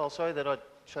JSON file, sorry, that I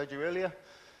showed you earlier.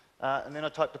 And then I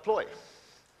type deploy.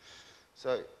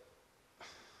 So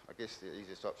I guess the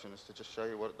easiest option is to just show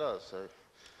you what it does. So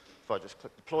if I just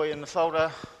click deploy in the folder,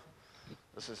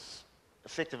 this is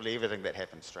effectively everything that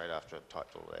happens straight after I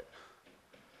typed all that.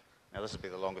 Now this will be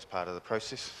the longest part of the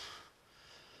process.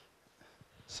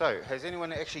 So has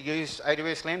anyone actually used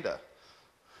AWS Lambda?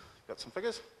 Got some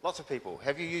figures? Lots of people.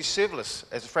 Have you used serverless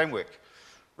as a framework?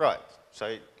 Right,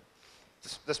 so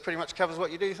this pretty much covers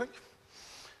what you do, you think?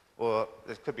 Or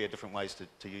there could be different ways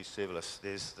to use serverless.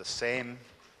 There's the SAM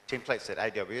templates that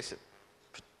AWS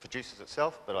produces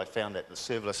itself, but I found that the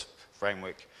serverless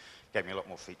framework gave me a lot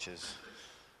more features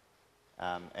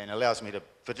and allows me to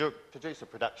produce a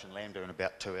production Lambda in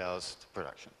about 2 hours to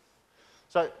production.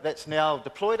 So that's now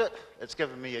deployed it. It's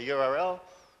given me a URL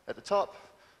at the top.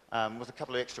 With a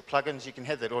couple of extra plugins, you can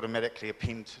have that automatically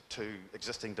append to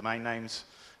existing domain names,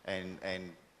 and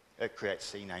it creates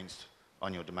C names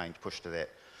on your domain to push to that.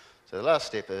 So the last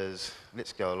step is,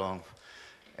 let's go along,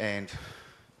 and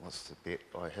what's the bit?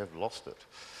 I have lost it.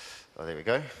 Oh, there we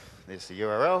go. There's the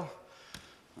URL,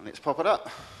 and let's pop it up.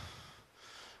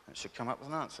 It should come up with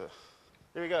an answer.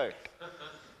 There we go.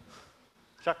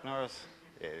 Chuck Norris.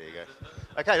 Yeah, there you go.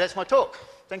 Okay, that's my talk.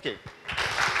 Thank you.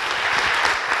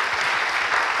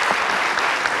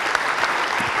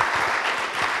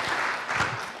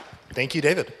 Thank you,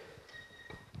 David.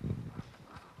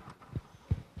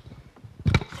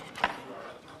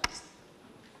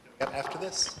 Yep, after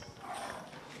this.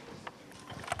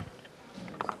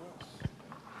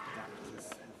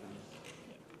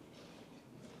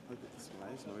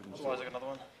 Oh, is there another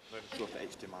one? Not sure if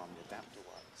the HDMI on the adapter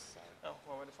works. So. Oh,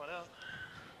 well, we're going to find out.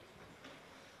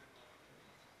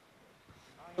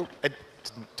 Oh, I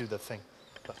didn't do the thing.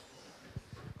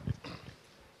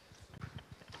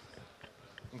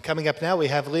 And coming up now, we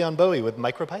have Leon Bowie with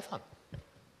MicroPython.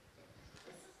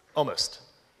 Almost.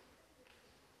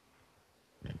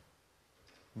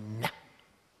 No.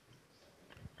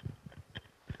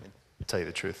 To tell you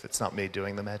the truth, it's not me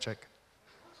doing the magic.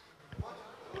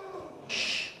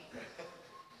 Shh.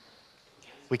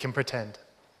 We can pretend.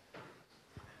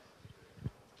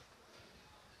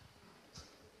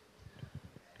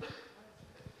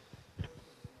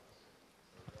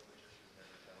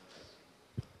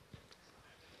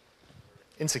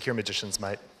 Insecure magicians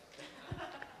might.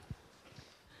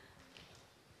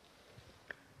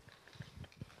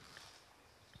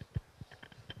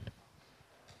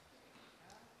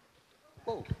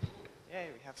 Whoa. Yeah,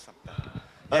 we have something.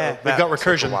 Yeah, we've got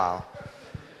recursion. Wow.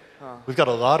 We've got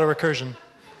a lot of recursion.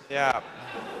 Yeah.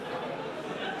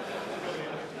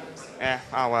 Yeah,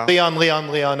 oh well. Leon,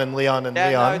 Leon, Leon, and Leon, and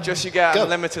Leon. Yeah, no, just you get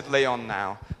unlimited Leon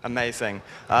now. Amazing.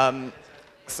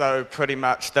 So pretty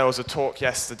much there was a talk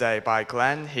yesterday by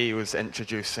Glenn. He was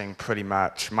introducing pretty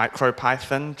much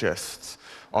MicroPython just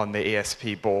on the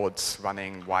ESP boards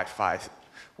running Wi-Fi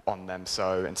on them.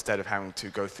 So instead of having to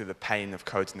go through the pain of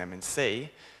coding them in C,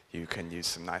 you can use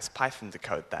some nice Python to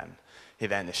code them. He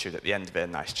then issued at the end of it a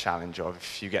nice challenge of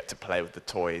if you get to play with the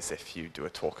toys if you do a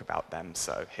talk about them.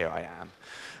 So here I am.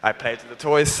 I played with the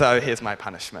toys, so here's my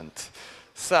punishment.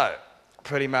 So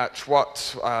pretty much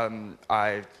what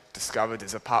I discovered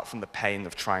is apart from the pain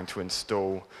of trying to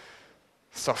install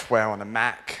software on a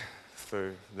Mac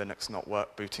through Linux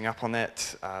not booting up on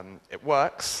it, it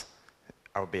works,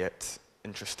 albeit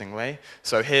interestingly.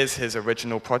 So here's his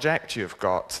original project. You've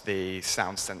got the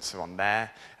sound sensor on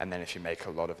there, and then if you make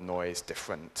a lot of noise,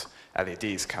 different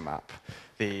LEDs come up.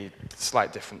 The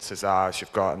slight differences are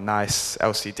you've got a nice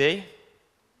LCD,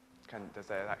 Does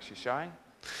that actually showing?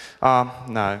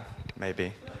 No,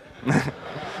 maybe.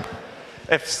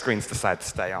 If screens decide to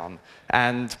stay on.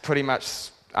 And pretty much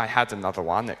I had another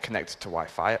one. It connected to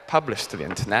Wi-Fi. It published to the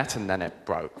internet, and then it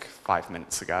broke 5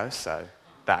 minutes ago, so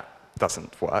that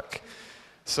doesn't work.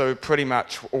 So pretty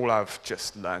much all I've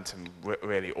just learned, and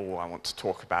really all I want to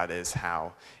talk about, is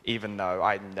how, even though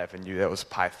I never knew there was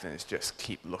Python, is just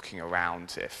keep looking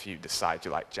around. If you decide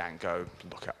you like Django,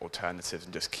 look at alternatives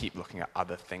and just keep looking at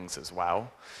other things as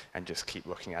well, and just keep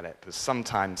looking at it. Because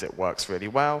sometimes it works really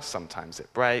well, sometimes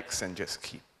it breaks, and just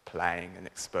keep playing and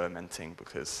experimenting,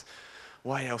 because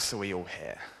why else are we all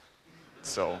here?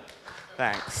 So,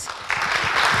 thanks.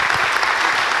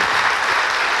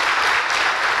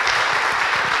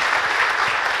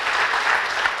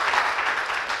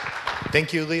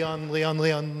 Thank you, Leon, Leon,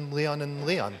 Leon, Leon, and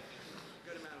Leon.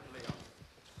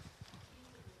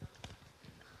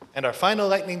 And our final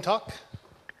lightning talk,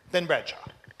 Ben Bradshaw.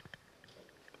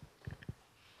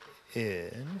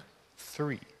 In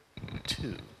 3,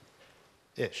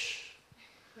 2-ish.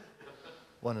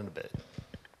 1 and a bit.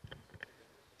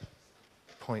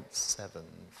 0.74.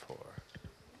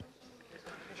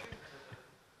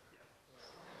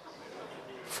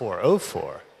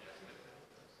 404.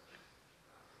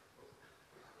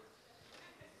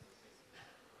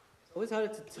 Always harder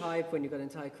to type when you've got an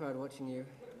entire crowd watching you.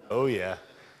 Oh, yeah.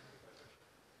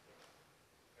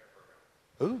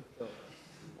 Ooh. Cool.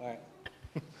 All right.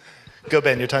 Go,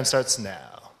 Ben. Your time starts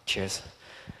now. Cheers.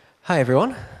 Hi,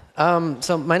 everyone.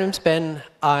 So my name's Ben.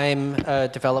 I'm a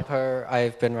developer.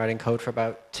 I've been writing code for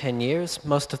about 10 years.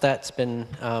 Most of that's been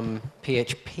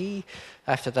PHP.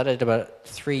 After that, I did about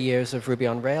 3 years of Ruby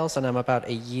on Rails, and I'm about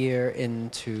a year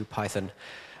into Python.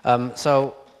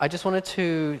 So I just wanted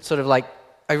to sort of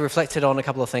I reflected on a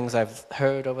couple of things I've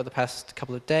heard over the past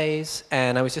couple of days,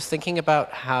 and I was just thinking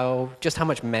about just how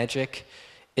much magic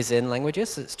is in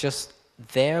languages. It's just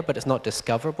there, but it's not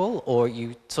discoverable, or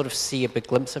you sort of see a big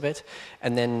glimpse of it,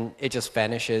 and then it just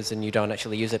vanishes, and you don't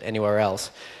actually use it anywhere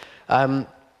else.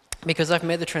 Because I've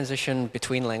made the transition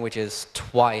between languages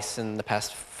twice in the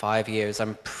past 5 years,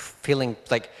 I'm feeling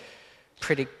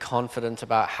pretty confident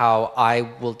about how I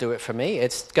will do it for me.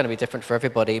 It's going to be different for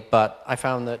everybody, but I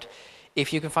found that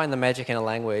if you can find the magic in a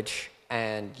language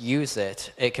and use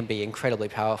it, it can be incredibly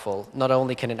powerful. Not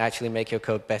only can it actually make your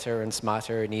code better and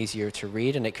smarter and easier to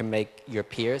read, and it can make your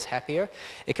peers happier,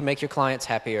 it can make your clients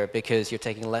happier because you're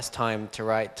taking less time to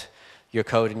write your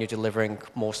code and you're delivering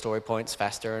more story points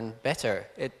faster and better.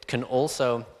 It can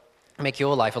also make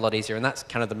your life a lot easier, and that's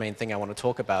kind of the main thing I want to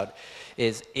talk about,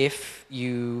 is if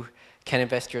you can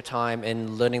invest your time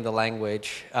in learning the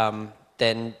language,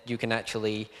 then you can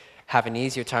actually have an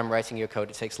easier time writing your code.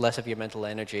 It takes less of your mental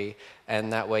energy,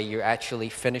 and that way you actually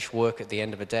finish work at the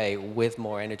end of a day with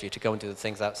more energy to go and do the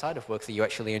things outside of work that you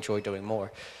actually enjoy doing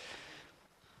more.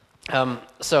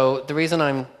 So the reason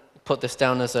I'm put this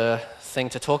down as a thing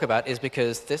to talk about is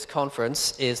because this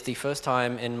conference is the first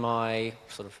time in my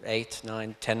sort of 8,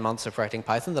 9, 10 months of writing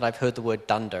Python that I've heard the word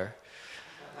dunder.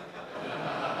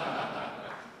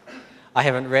 I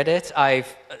haven't read it.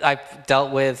 I've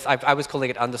dealt with, I was calling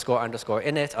it underscore, underscore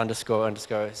init, underscore,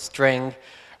 underscore string,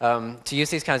 to use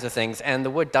these kinds of things. And the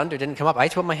word dunder didn't come up. I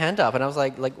put my hand up and I was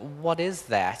like, what is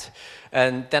that?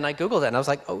 And then I Googled it and I was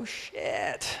like, oh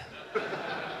shit.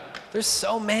 There's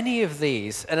so many of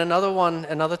these. And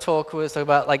another talk was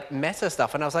about meta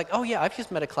stuff. And I was like, oh yeah, I've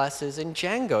used meta classes in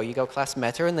Django. You go class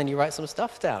meta and then you write some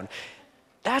stuff down.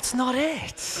 That's not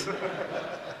it.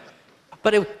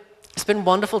 But it's been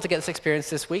wonderful to get this experience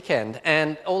this weekend.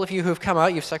 And all of you who've come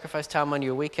out, you've sacrificed time on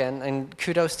your weekend, and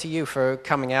kudos to you for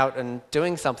coming out and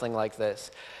doing something like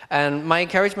this. And my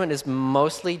encouragement is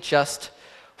mostly just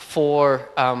for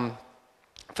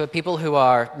people who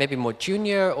are maybe more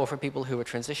junior, or for people who are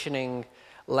transitioning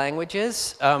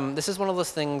languages. This is one of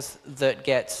those things that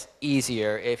gets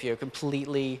easier if you're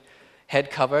completely head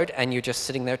covered and you're just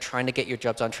sitting there trying to get your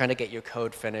job done, trying to get your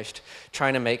code finished,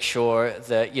 trying to make sure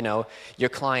that your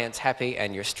client's happy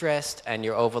and you're stressed and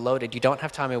you're overloaded. You don't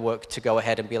have time at work to go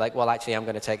ahead and be like, well, actually, I'm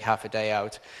going to take half a day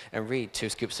out and read 2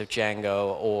 scoops of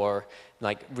Django, or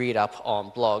read up on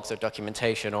blogs or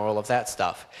documentation or all of that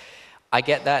stuff. I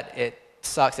get that. It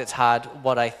sucks. It's hard.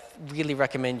 What I really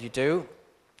recommend you do,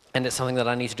 and it's something that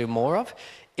I need to do more of,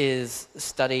 is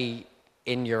study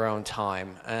in your own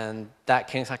time, and that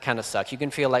can kind of suck. You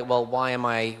can feel like, well, why am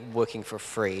I working for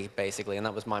free, basically, and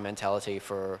that was my mentality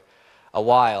for a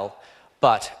while.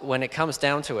 But when it comes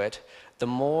down to it, the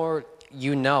more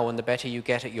you know and the better you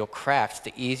get at your craft,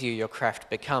 the easier your craft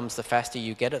becomes, the faster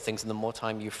you get at things, and the more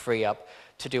time you free up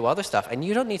to do other stuff. And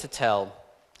you don't need to tell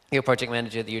your project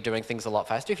manager that you're doing things a lot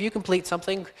faster. If you complete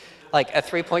something like a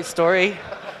 3-point story,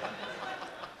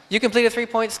 you complete a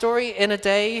 3-point story in a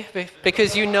day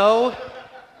because you know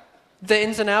the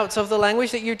ins and outs of the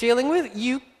language that you're dealing with.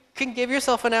 You can give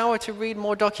yourself an hour to read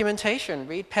more documentation,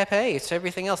 read Pepe, to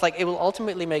everything else. Like, it will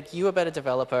ultimately make you a better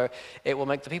developer. It will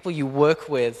make the people you work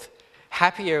with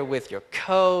happier with your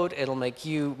code. It'll make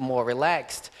you more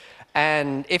relaxed.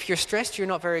 And if you're stressed, you're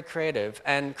not very creative.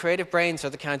 And creative brains are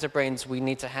the kinds of brains we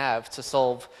need to have to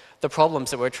solve the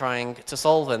problems that we're trying to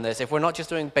solve in this. If we're not just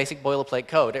doing basic boilerplate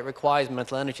code, it requires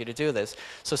mental energy to do this.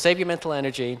 So save your mental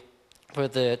energy for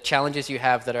the challenges you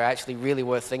have that are actually really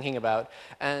worth thinking about,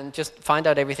 and just find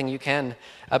out everything you can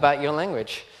about your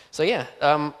language. So yeah,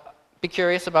 be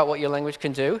curious about what your language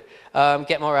can do,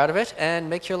 get more out of it, and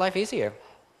make your life easier.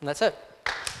 And that's it.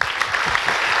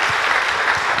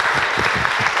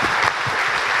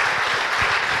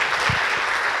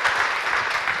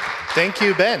 Thank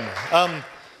you, Ben.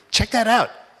 Check that out.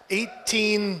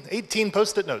 18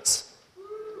 Post-it notes.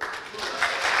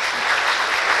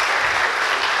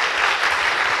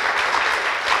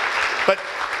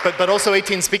 But also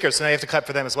 18 speakers, so now you have to clap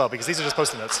for them as well, because these are just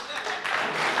Post-it notes.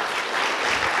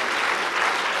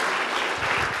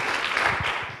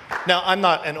 Now, I'm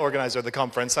not an organizer of the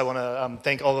conference. I want to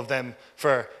thank all of them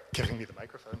for giving me the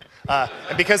microphone.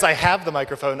 And because I have the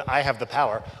microphone, I have the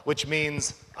power, which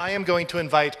means I am going to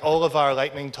invite all of our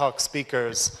Lightning Talk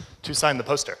speakers to sign the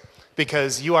poster,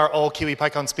 because you are all Kiwi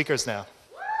PyCon speakers now.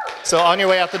 So on your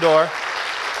way out the door,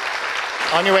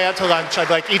 on your way out to lunch, I'd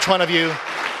like each one of you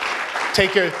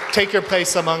take your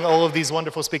place among all of these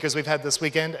wonderful speakers we've had this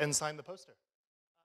weekend and sign the poster.